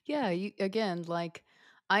 Yeah, you, again, like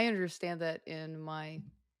I understand that in my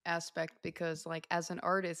aspect because like as an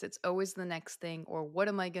artist, it's always the next thing or what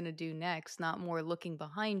am I going to do next, not more looking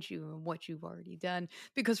behind you and what you've already done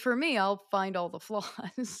because for me, I'll find all the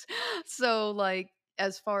flaws. So like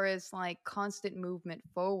as far as like constant movement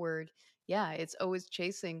forward, yeah, it's always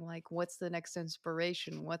chasing like what's the next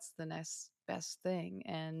inspiration, what's the next best thing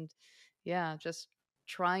and yeah, just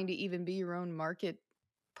trying to even be your own market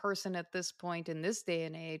person at this point in this day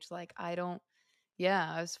and age. Like, I don't,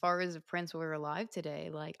 yeah, as far as if Prince were alive today,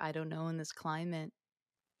 like, I don't know in this climate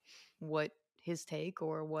what his take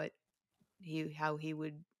or what how he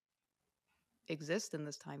would exist in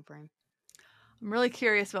this time frame. I'm really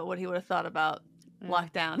curious about what he would have thought about Yeah.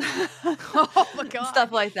 lockdown, Oh my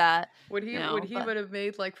stuff god. like that. Would he But would have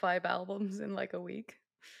made like 5 albums in like a week?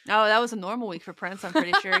 oh, that was a normal week for Prince, I'm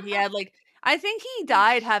pretty sure. He had, like I think he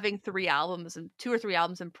died having 3 albums and 2 or 3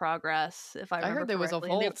 albums in progress, if I I remember heard there was a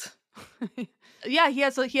correctly, and they vault. yeah, he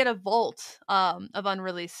had a vault, of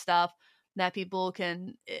unreleased stuff that people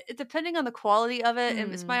can depending on the quality of it,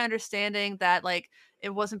 and it's Hmm. my understanding that, like, it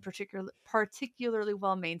wasn't particularly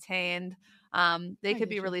well maintained. They I could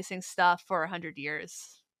be get you. releasing stuff for 100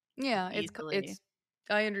 years Yeah, easily. it's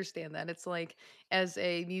I understand that. It's like as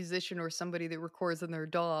a musician or somebody that records in their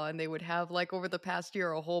DAW and they would have like over the past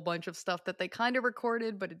year a whole bunch of stuff that they kind of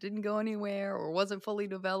recorded but it didn't go anywhere or wasn't fully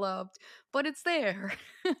developed, but it's there.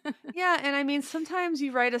 Yeah, and I mean, sometimes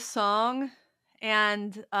you write a song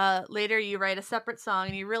and later you write a separate song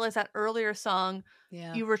and you realize that earlier song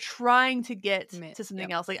Yeah. you were trying to get to something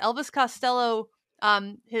Yep. else. Like Elvis Costello,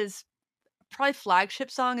 his probably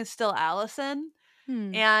flagship song is still Allison.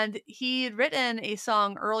 Hmm. And he had written a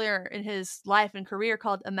song earlier in his life and career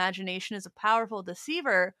called Imagination is a Powerful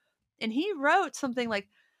Deceiver. And he wrote something like,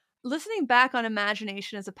 listening back on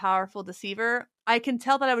Imagination is a Powerful Deceiver, I can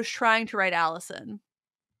tell that I was trying to write Allison.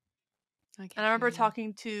 I And I get you, remember yeah.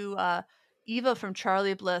 talking to Eva from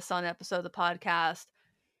Charlie Bliss on an episode of the podcast,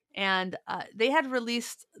 and they had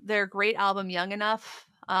released their great album "Young Enough"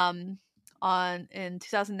 on in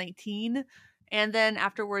 2019, and then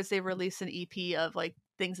afterwards they released an EP of like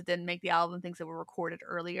things that didn't make the album, things that were recorded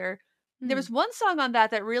earlier. There Hmm. was one song on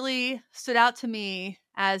that that really stood out to me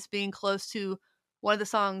as being close to one of the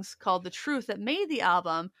songs called "The Truth" that made the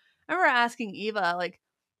album. I remember asking Eva, like,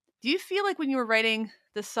 do you feel like when you were writing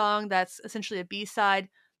the song that's essentially a B-side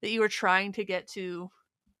that you were trying to get to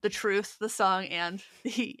the truth, the song, and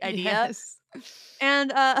the idea? Yes.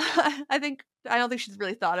 And I don't think she's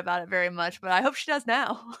really thought about it very much, but I hope she does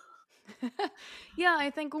now. Yeah, I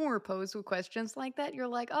think when we're posed with questions like that, you're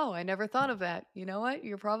like, oh, I never thought of that. You know what?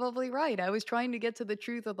 You're probably right. I was trying to get to the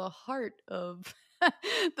truth of the heart of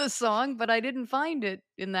the song, but I didn't find it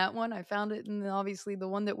in that one. I found it in obviously the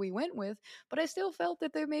one that we went with, but I still felt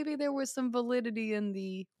that there was some validity in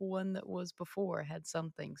the one that was before, had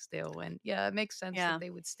something still. And yeah, it makes sense that Yeah. they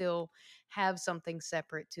would still have something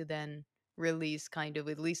separate to then release, kind of,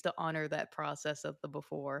 at least to honor that process of the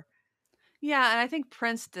before. Yeah, and I think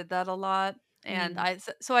Prince did that a lot, and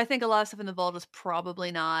Mm. so I think a lot of stuff in the vault was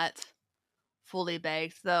probably not fully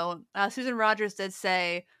baked, though. Susan Rogers did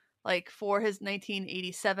say like for his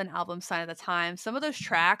 1987 album Sign of the Times, some of those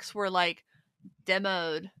tracks were like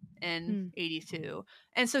demoed in Hmm. 82.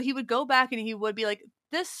 And so he would go back and he would be like,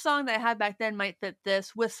 this song that I had back then might fit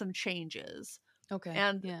this with some changes. Okay.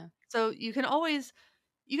 And Yeah. so you can always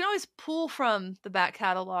pull from the back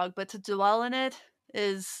catalog, but to dwell in it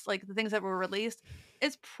is like the things that were released.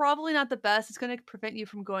 It's probably not the best. It's going to prevent you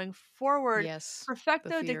from going forward. Yes. The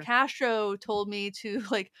Perfecto de fear. Castro told me to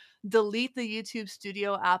like delete the YouTube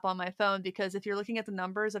Studio app on my phone because if you're looking at the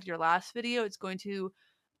numbers of your last video, it's going to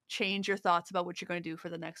change your thoughts about what you're going to do for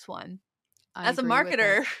the next one. I As a agree with that.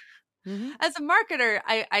 marketer, Mhm. as a marketer,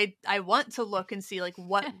 I want to look and see like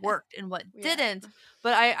what worked and what Yeah. didn't,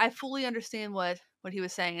 but I fully understand what he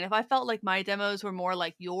was saying. And if I felt like my demos were more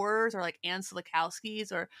like yours or like Ann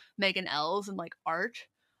Silikowski's or Megan L's and like art,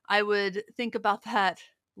 I would think about that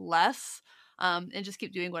less and just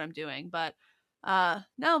keep doing what I'm doing. But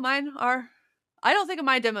no, mine are. I don't think of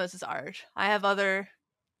my demos as art. I have other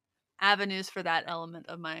avenues for that element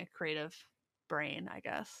of my creative brain, I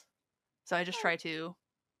guess. So I just try to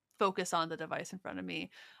focus on the device in front of me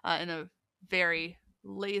in a very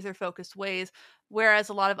laser focused ways. Whereas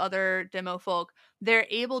a lot of other demo folk, they're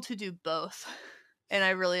able to do both. And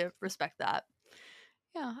I really respect that.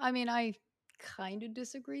 Yeah, I mean, I kind of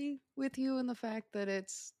disagree with you in the fact that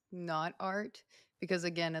it's not art because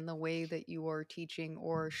again, in the way that you are teaching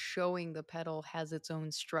or showing the pedal has its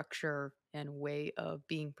own structure and way of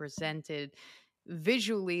being presented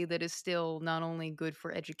visually that is still not only good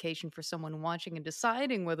for education for someone watching and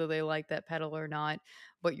deciding whether they like that pedal or not,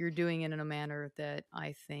 but you're doing it in a manner that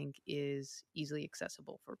I think is easily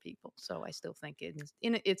accessible for people. So I still think it is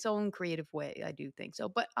in its own creative way. I do think so.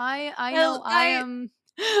 But I know Well, I am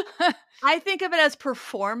I think of it as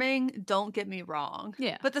performing, don't get me wrong.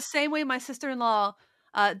 yeah. But the same way my sister-in-law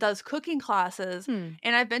does cooking classes, Hmm.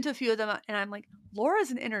 and I've been to a few of them, and I'm like, Laura's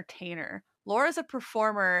an entertainer. Laura's a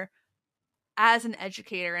performer as an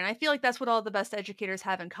educator. And I feel like that's what all the best educators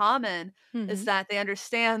have in common is Hmm. that they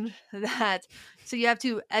understand that. So you have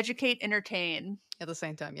to educate, entertain. At the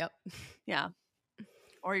same time, yep. Yeah.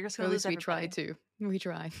 Or you're just Or going at to lose least we try everybody. to. We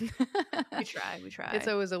try. We try. We It's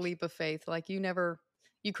try. always a leap of faith. Like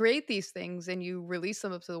you create these things and you release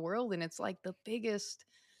them up to the world, and it's like the biggest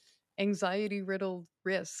anxiety riddled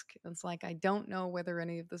risk. It's like I don't know whether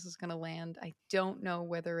any of this is going to land. I don't know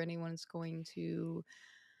whether anyone's going to.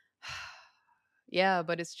 Yeah,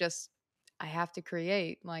 but it's just I have to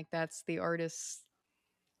create. Like that's the artist's.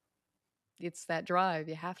 It's that drive.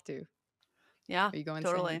 You have to. Yeah, Or you go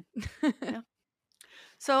insane. totally. Yeah.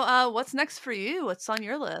 So what's next for you? What's on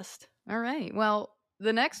your list? All right. Well,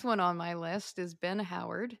 the next one on my list is Ben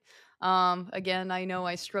Howard. Again, I know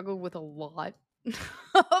I struggle with a lot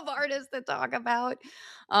of artists to talk about.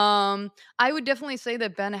 I would definitely say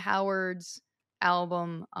that Ben Howard's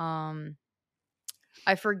album,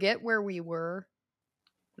 I forget where we were.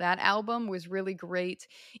 That album was really great.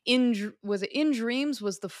 Was it In Dreams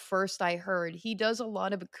was the first I heard. He does a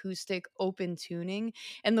lot of acoustic open tuning,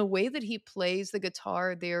 and the way that he plays the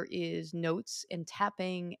guitar, there is notes and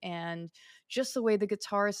tapping, and just the way the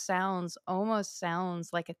guitar sounds almost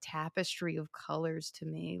sounds like a tapestry of colors to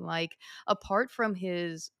me. Like apart from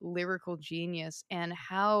his lyrical genius and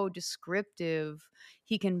how descriptive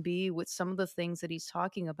he can be with some of the things that he's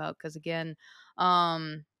talking about, because again,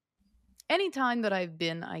 anytime that I've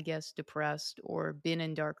been, I guess, depressed or been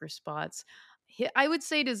in darker spots, I would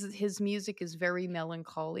say his music is very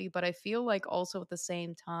melancholy, but I feel like also at the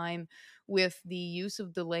same time, with the use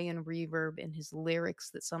of delay and reverb in his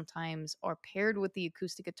lyrics that sometimes are paired with the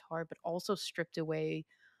acoustic guitar, but also stripped away.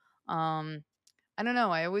 Um, I don't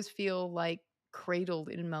know. I always feel like cradled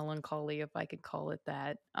in melancholy, if I could call it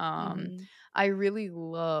that. Hmm. I really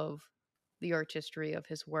love the artistry of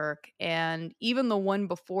his work, and even the one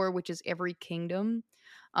before, which is Every Kingdom.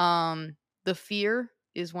 The Fear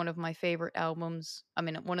is one of my favorite albums. I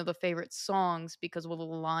mean, one of the favorite songs because of the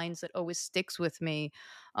lines that always sticks with me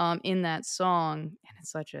in that song, and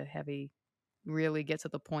it's such a heavy really get to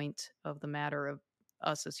the point of the matter of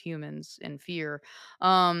us as humans and fear.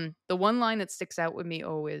 The one line that sticks out with me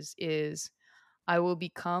always is, I will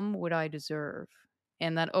become what I deserve.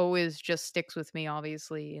 And that always just sticks with me,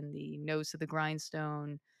 obviously, in the nose to the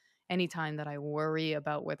grindstone. Anytime that I worry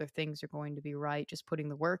about whether things are going to be right, just putting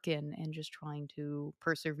the work in and just trying to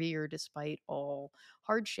persevere despite all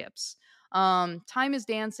hardships. Time is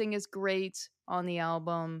Dancing is great on the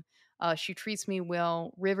album. She Treats Me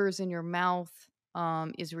Well. Rivers in Your Mouth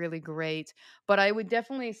is really great. But I would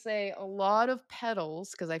definitely say a lot of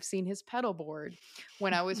pedals, because I've seen his pedal board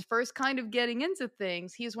when I was first kind of getting into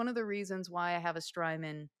things. He is one of the reasons why I have a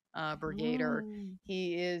Strymon Brigader. Ooh.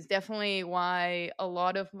 He is definitely why a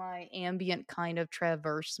lot of my ambient kind of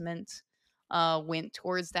traversement went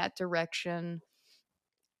towards that direction.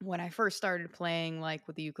 When I first started playing, like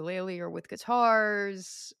with the ukulele or with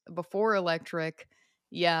guitars before electric,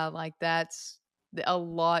 yeah, like a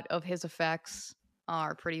lot of his effects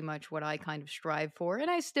are pretty much what I kind of strive for, and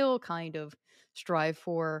I still kind of strive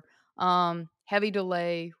for. Heavy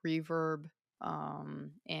delay, reverb,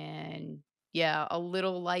 and yeah, a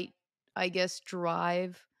little light, I guess,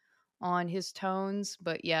 drive on his tones,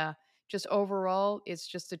 but yeah, just overall, it's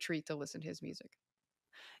just a treat to listen to his music.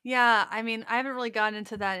 Yeah, I mean, I haven't really gotten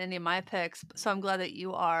into that in any of my picks, so I'm glad that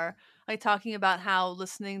you are, like, talking about how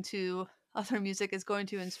listening to other music is going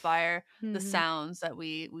to inspire the Mhm. sounds that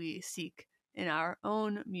we seek in our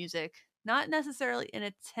own music, not necessarily in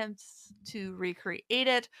attempts to recreate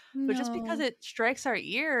it, but just because No. it strikes our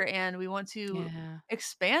ear and we want to Yeah.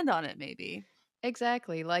 expand on it maybe.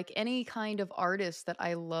 Exactly. Like any kind of artist that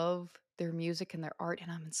I love their music and their art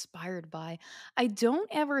and I'm inspired by, I don't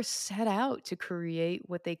ever set out to create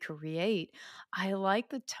what they create. I like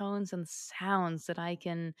the tones and sounds that I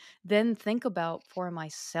can then think about for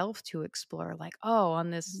myself to explore. Like, oh, on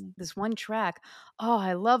Mhm, this one track, oh,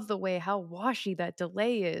 I love the way how washy that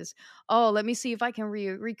delay is. Oh, let me see if I can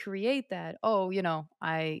recreate that. Oh,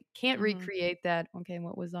 I can't mhm. recreate that. Okay,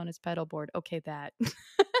 what was on his pedal board? Okay, that.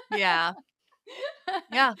 Yeah,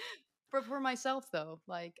 yeah. For myself though,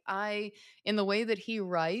 like I in the way that he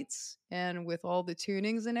writes and with all the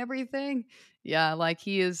tunings and everything, yeah, like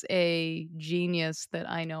he is a genius that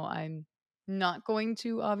I know I'm not going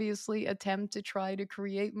to obviously attempt to try to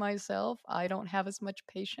create myself. I don't have as much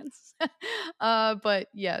patience. But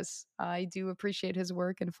yes, I do appreciate his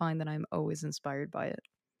work and find that I'm always inspired by it.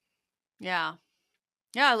 Yeah.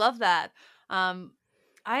 Yeah, I love that. Um,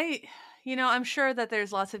 I I'm sure that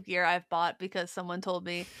there's lots of gear I've bought because someone told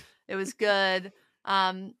me it was good.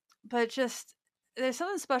 Um, but just there's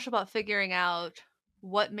something special about figuring out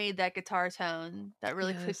what made that guitar tone that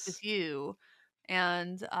really clicked Yes. with you.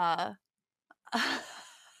 And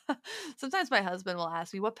sometimes my husband will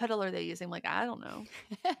ask me, "What pedal are they using?" I'm like, I don't know.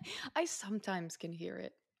 I sometimes can hear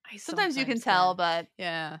it. I Sometimes you can sometimes tell, can. but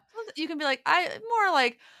Yeah. you can be like, I more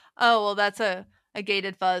like, oh well, that's a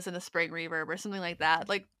gated fuzz and a spring reverb or something like that.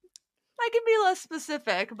 Like I can be less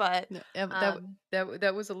specific, but No, um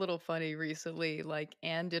that was a little funny recently. Like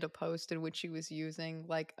Anne did a post in which she was using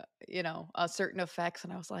like certain effects,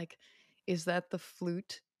 and I was like, "Is that the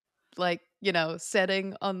flute?" Like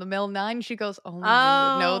setting on the Mel 9. She goes, "Only you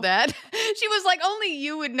would know oh, that." She was like, "Only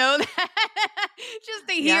you would know that." Just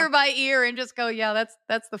to yeah. hear by ear and just go, "Yeah,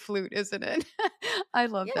 that's the flute, isn't it?" I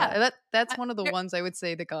love that. Yeah. That's I, one of the there ones I would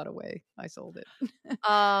say that got away. I sold it.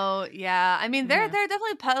 oh, yeah. I mean, Yeah. there are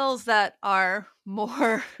definitely pedals that are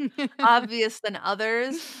more obvious than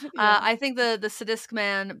others. Yeah. I think the Sadistic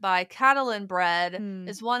Man by Catalan Bread Hmm.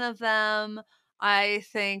 is one of them. I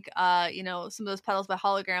think, some of those pedals by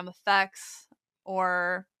Hologram Effects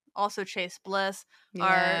or also Chase Bliss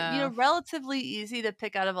are, Yeah. relatively easy to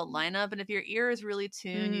pick out of a lineup. And if your ear is really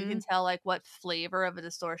tuned, you can Mhm. tell like what flavor of a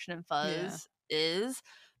distortion and Yeah. fuzz is.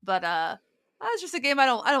 But that's just a game I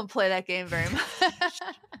don't play that game very much.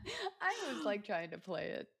 I always like trying to play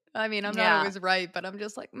it. I mean, I'm not Yeah. always right, but I'm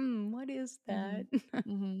just like, what is that?" Mhm.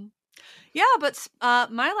 Mhm. Yeah, but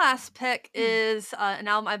my last pick Hmm. is an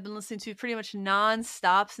album I've been listening to pretty much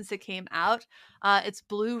nonstop since it came out. It's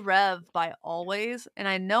Blue Rev by Always, and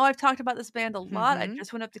I know I've talked about this band a lot. I Mhm.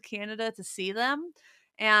 just went up to Canada to see them,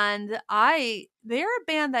 and they're a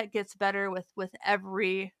band that gets better with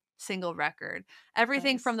every single record.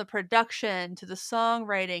 Everything from Nice. the production to the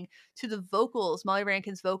songwriting to the vocals, Molly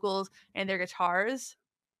Rankin's vocals and their guitars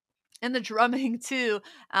and the drumming too,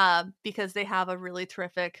 because they have a really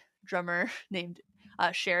terrific drummer named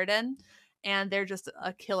Sheridan, and they're just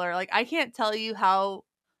a killer. Like I can't tell you how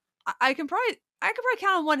I could probably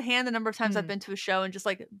count on one hand the number of times I've Hmm. been to a show and just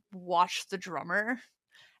like watch the drummer,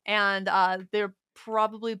 and they're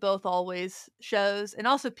probably both always shows, and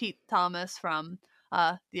also Pete Thomas from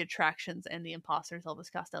the Attractions and the Imposters,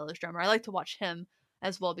 Elvis Costello's drummer. I like to watch him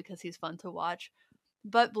as well because he's fun to watch.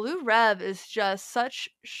 But Blue Rev is just such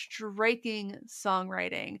striking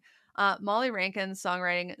songwriting. Molly Rankin's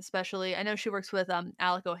songwriting, especially, I know she works with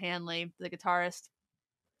Alec O'Hanley, the guitarist,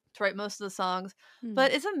 to write most of the songs. Hmm.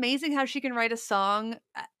 But it's amazing how she can write a song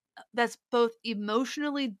that's both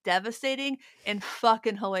emotionally devastating and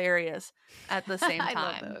fucking hilarious at the same I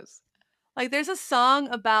love time. those. Like, there's a song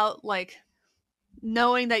about like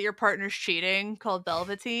knowing that your partner's cheating called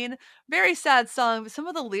Velveteen. Very sad song, but some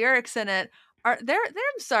of the lyrics in it are they're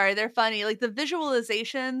I'm sorry, they're funny. Like the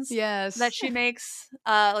visualizations that Yes. she makes,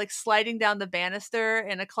 like sliding down the banister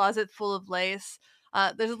in a closet full of lace.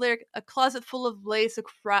 There's a lyric, a closet full of lace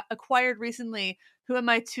acquired recently. Who am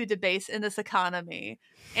I to debase in this economy?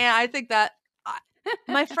 And I think that I,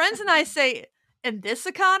 my friends and I say in this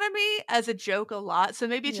economy as a joke a lot. So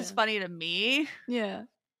maybe it's just Yeah. funny to me, Yeah.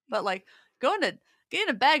 but like going to getting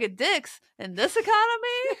a bag of dicks in this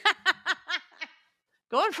economy,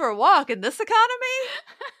 going for a walk in this economy,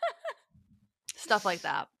 stuff like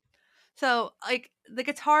that. So, like the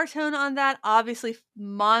guitar tone on that, obviously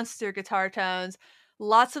monster guitar tones,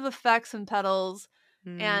 lots of effects and pedals,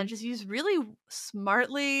 and Mhm. just used really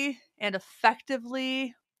smartly and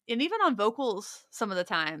effectively, and even on vocals some of the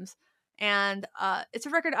times. And it's a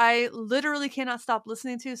record I literally cannot stop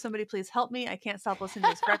listening to. Somebody please help me. I can't stop listening to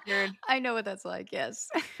this record. I know what that's like, yes.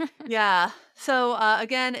 Yeah. So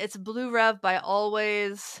again, it's Blue Rev by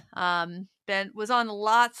Always. Ben was on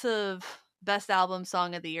lots of best album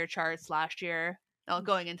song of the year charts last year,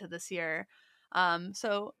 going into this year.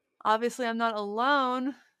 So obviously I'm not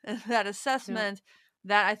alone in that No. assessment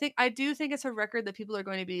that I do think it's a record that people are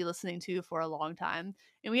going to be listening to for a long time.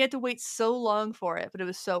 And we had to wait so long for it, but it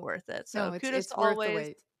was so worth it. So No, kudos it's to worth the Always.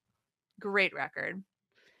 wait. Great record.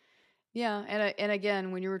 Yeah, and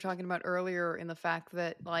again, when you were talking about earlier in the fact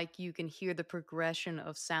that like you can hear the progression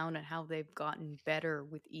of sound and how they've gotten better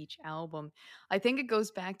with each album, I think it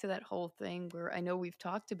goes back to that whole thing where I know we've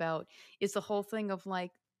talked about is the whole thing of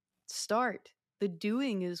like start. The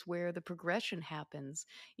doing is where the progression happens.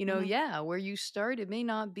 You know, Mhm. yeah, where you start, it may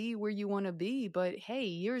not be where you want to be, but hey,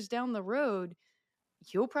 years down the road,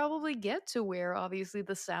 you'll probably get to where obviously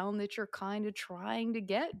the sound that you're kind of trying to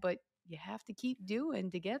get, but you have to keep doing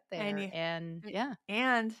to get And there. you And a yeah,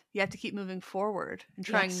 and you have to keep moving forward and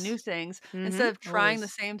trying new yes. things instead Mhm. of trying the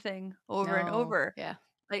Always. same thing over and No. over. Yeah.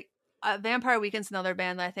 Like, Vampire Weekend's another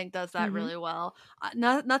band that I think does that Mhm. really well.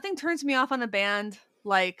 Nothing turns me off on a band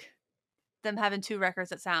like them having 2 records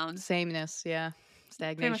that sound Sameness, yeah. pretty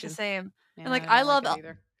much the Stagnation. same. And, Yeah, like, I don't like it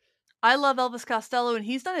either. I love Elvis Costello, and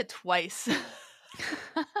he's done it twice.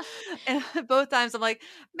 And both times I'm like,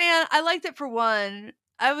 "Man, I liked it for one."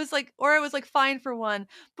 I was like, "Fine for one."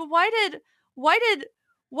 But why did why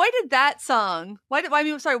did that song I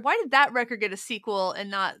mean, sorry, why did that record get a sequel and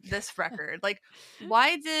not this record? Like,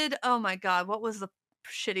 why did oh my god, what was the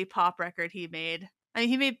shitty pop record he made? I mean,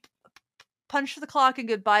 he made Punch the Clock and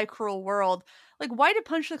Goodbye Cruel World. Like, why did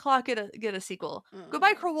Punch the Clock get a sequel?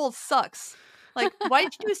 Goodbye Uh. Cruel World sucks. Like, why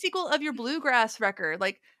did you do a sequel of your bluegrass record?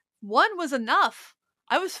 Like, one was enough.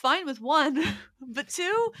 I was fine with one, but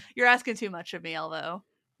two, you're asking too much of me, Elvo.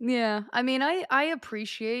 Yeah, I mean, I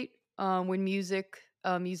appreciate when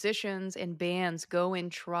musicians and bands go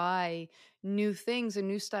and try new things and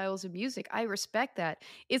new styles of music. I respect that.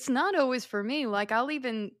 It's not always for me. Like I'll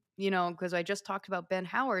even, because I just talked about Ben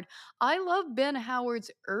Howard. I love Ben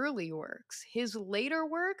Howard's early works. His later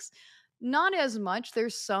works, not as much.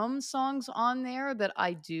 There's some songs on there that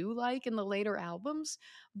I do like in the later albums,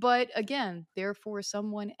 but again, they're for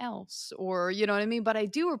someone else, or you know what I mean? But I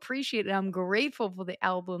do appreciate it. I'm grateful for the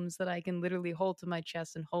albums that I can literally hold to my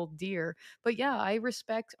chest and hold dear. But yeah, I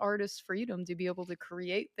respect artists' freedom to be able to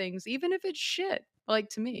create things, even if it's shit, like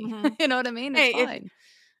to me. Mhm. You know what I mean? It's Hey, fine.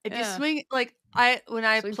 if you Yeah. swing like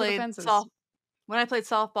Swing for the fences. when I played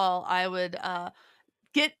softball, I would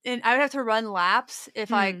I would have to run laps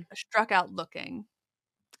if I Hmm. struck out looking.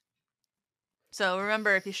 So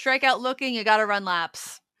remember, if you strike out looking, you got to run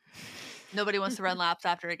laps. Nobody wants to run laps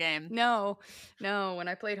after a game. No, no. When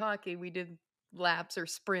I played hockey, we did laps or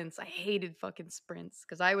sprints. I hated fucking sprints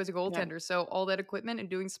because I was a Yeah, goaltender. So all that equipment and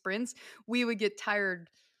doing sprints, we would get tired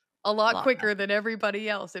a a lot lot quicker faster. than everybody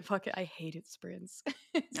else. I hated sprints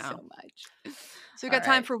so No. much. So we All got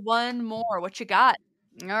time right. for one more. What you got?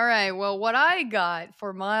 All right. Well, what I got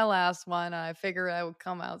for my last one, I figure I would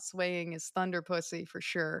come out swaying is Thunder Pussy for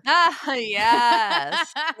sure. Ah,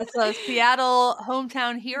 yes. That's a Seattle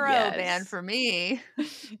hometown hero band Yes. for me.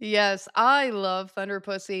 Yes, I love Thunder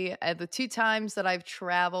Pussy. The two times that I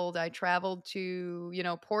traveled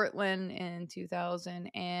to, Portland in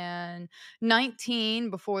 2019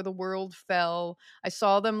 before the world fell. I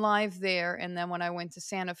saw them live there. And then when I went to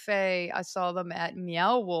Santa Fe, I saw them at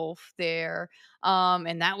Meow Wolf there.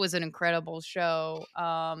 And that was an incredible show.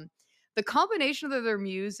 The combination of their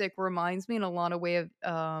music reminds me in a lot of way of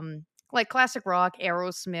like classic rock,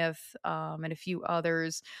 Aerosmith, and a few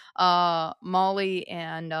others. Molly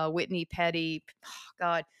and Whitney Petty.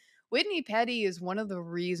 God, Whitney Petty is one of the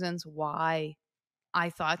reasons why I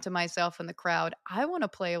thought to myself in the crowd, I want to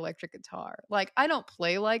play electric guitar. Like, I don't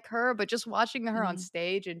play like her, but just watching her on Mhm.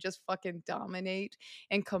 stage and just fucking dominate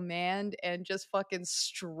and command and just fucking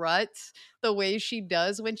strut the way she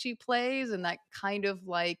does when she plays, and that kind of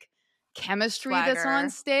like chemistry that's on Swagger.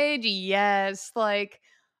 stage. Yes. Like,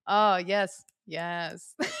 oh, yes.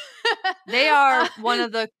 Yes. They are one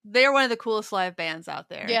of the coolest live bands out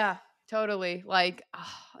there. Yeah, totally. Like,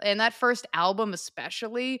 and that first album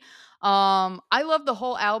especially, I love the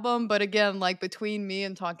whole album, but again, like between me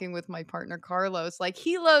and talking with my partner Carlos, like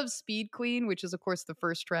he loves Speed Queen, which is of course the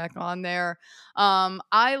first track on there.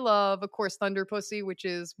 I love, of course, Thunder Pussy, which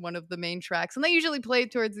is one of the main tracks, and they usually play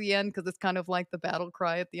it towards the end because it's kind of like the battle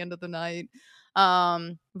cry at the end of the night.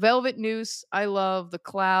 Velvet Noose, I love The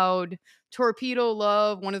Cloud. Torpedo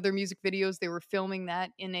Love, one of their music videos, they were filming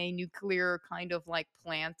that in a nuclear kind of like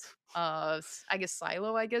plant, I guess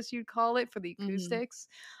silo, I guess you'd call it, for the Mhm. acoustics.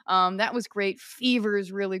 That was great. Fever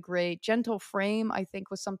is really great. Gentle Frame, I think,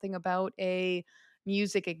 was something about a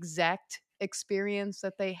music exact experience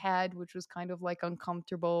that they had, which was kind of like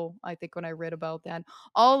uncomfortable, I think, when I read about that.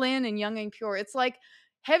 All In and Young and Pure. It's like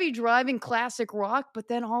heavy driving classic rock, but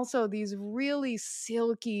then also these really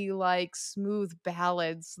silky, like smooth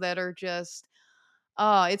ballads that are just,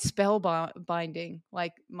 it's spellbinding.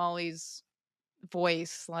 Like Molly's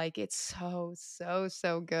voice, like it's so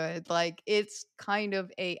good. Like it's kind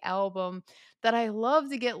of a album that I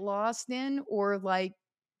love to get lost in or like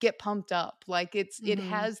get pumped up. Like it Mhm.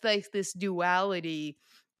 has like this duality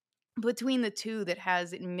between the two that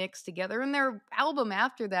has it mixed together, and their album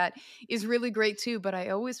after that is really great too, but I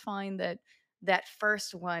always find that that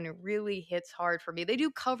first one really hits hard for me. They do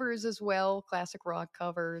covers as well, classic rock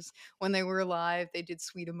covers. When they were live, they did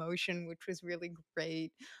Sweet Emotion, which was really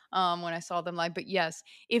great, when I saw them live. But yes,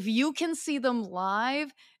 if you can see them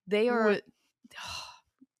live, they Ooh, are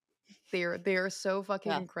they're so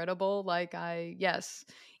fucking yeah. incredible. Like yes,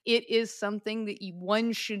 it is something that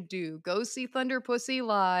one should do. Go see Thunder Pussy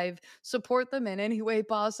live. Support them in any way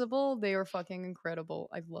possible. They are fucking incredible.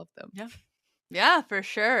 I love them. Yeah. Yeah, for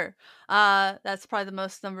sure. That's probably the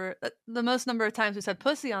most number of times we said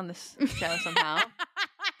pussy on this show somehow.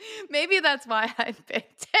 Maybe that's why I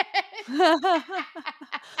picked it.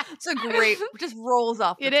 It's a great just rolls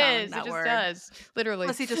off the It tongue, is. It that just word. does. Literally.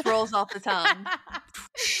 Pussy just rolls off the tongue.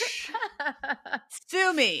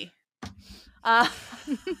 Sue me. Uh,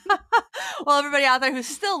 well, everybody out there who's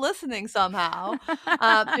still listening somehow, we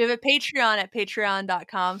have a Patreon at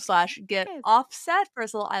patreon.com/get Yes. offset for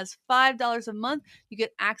as little as $5 a month. You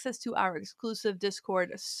get access to our exclusive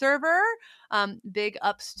Discord server. Big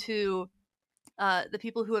ups to the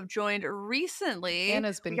people who have joined recently.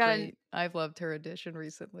 Anna's We been got an great. I've loved her addition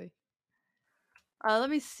recently.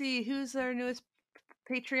 let me see who's our newest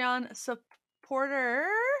Patreon supporter.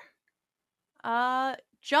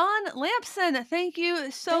 John Lampson, thank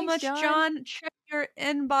you so Thanks, much, John. John. Check your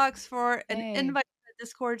inbox for an Hey. invite to the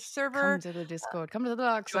Discord Come server. to the Discord. Come to the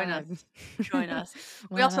dark Join us. side. Join us.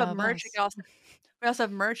 We One also have of merch us. we also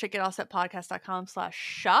have merch at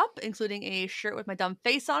getoffsetpodcast.com/shop, including a shirt with my dumb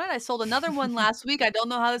face on it. I sold another one last week. I don't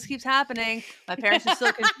know how this keeps happening. My parents are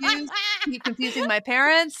still confused. Keep confusing my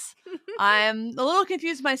parents. I'm a little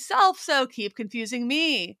confused myself, so keep confusing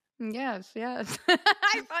me. Yes, yes.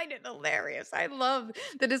 I find it hilarious. I love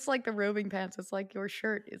that it's like the roving pants. It's like your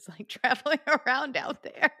shirt is like traveling around out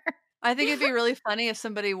there. I think it'd be really funny if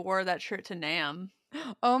somebody wore that shirt to NAMM.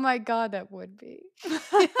 Oh my god, that would be.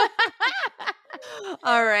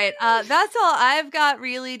 All right. That's all I've got,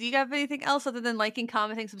 really. Do you have anything else other than liking,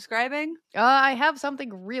 commenting, subscribing? I have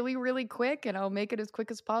something really, really quick, and I'll make it as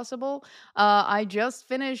quick as possible. I just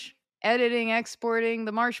finished editing, exporting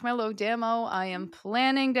the Marshmallow demo. I am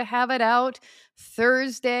planning to have it out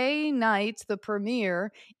Thursday night, the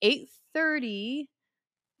premiere, 8:30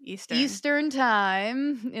 Eastern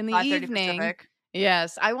time in the 5:30 evening. Pacific.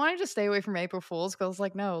 Yes, I wanted to stay away from April Fools because,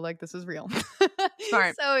 like, no, like this is real.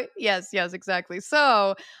 Smart. So yes, exactly.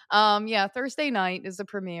 So, yeah, Thursday night is the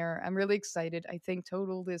premiere. I'm really excited. I think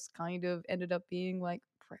total this kind of ended up being like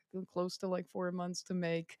close to like 4 months to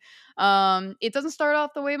make. It doesn't start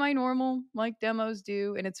off the way my normal like demos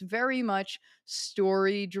do, and it's very much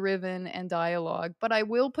story driven and dialogue. But I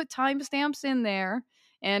will put timestamps in there,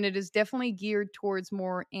 and it is definitely geared towards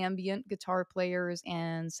more ambient guitar players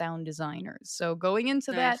and sound designers. So going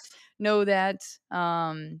into that, Nice. know that,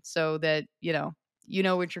 so that you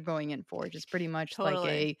know what you're going in for. Just pretty much like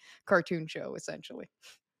Totally. a cartoon show, essentially.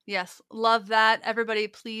 Yes. Love that. Everybody,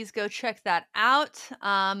 please go check that out.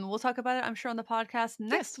 We'll talk about it, I'm sure, on the podcast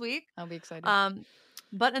next Yes, week. I'll be excited.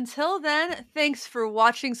 But until then, thanks for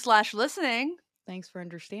watching/listening. Thanks for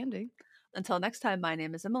understanding. Until next time, my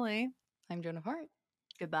name is Emily. I'm Joan of Heart.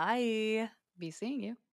 Goodbye. Be seeing you.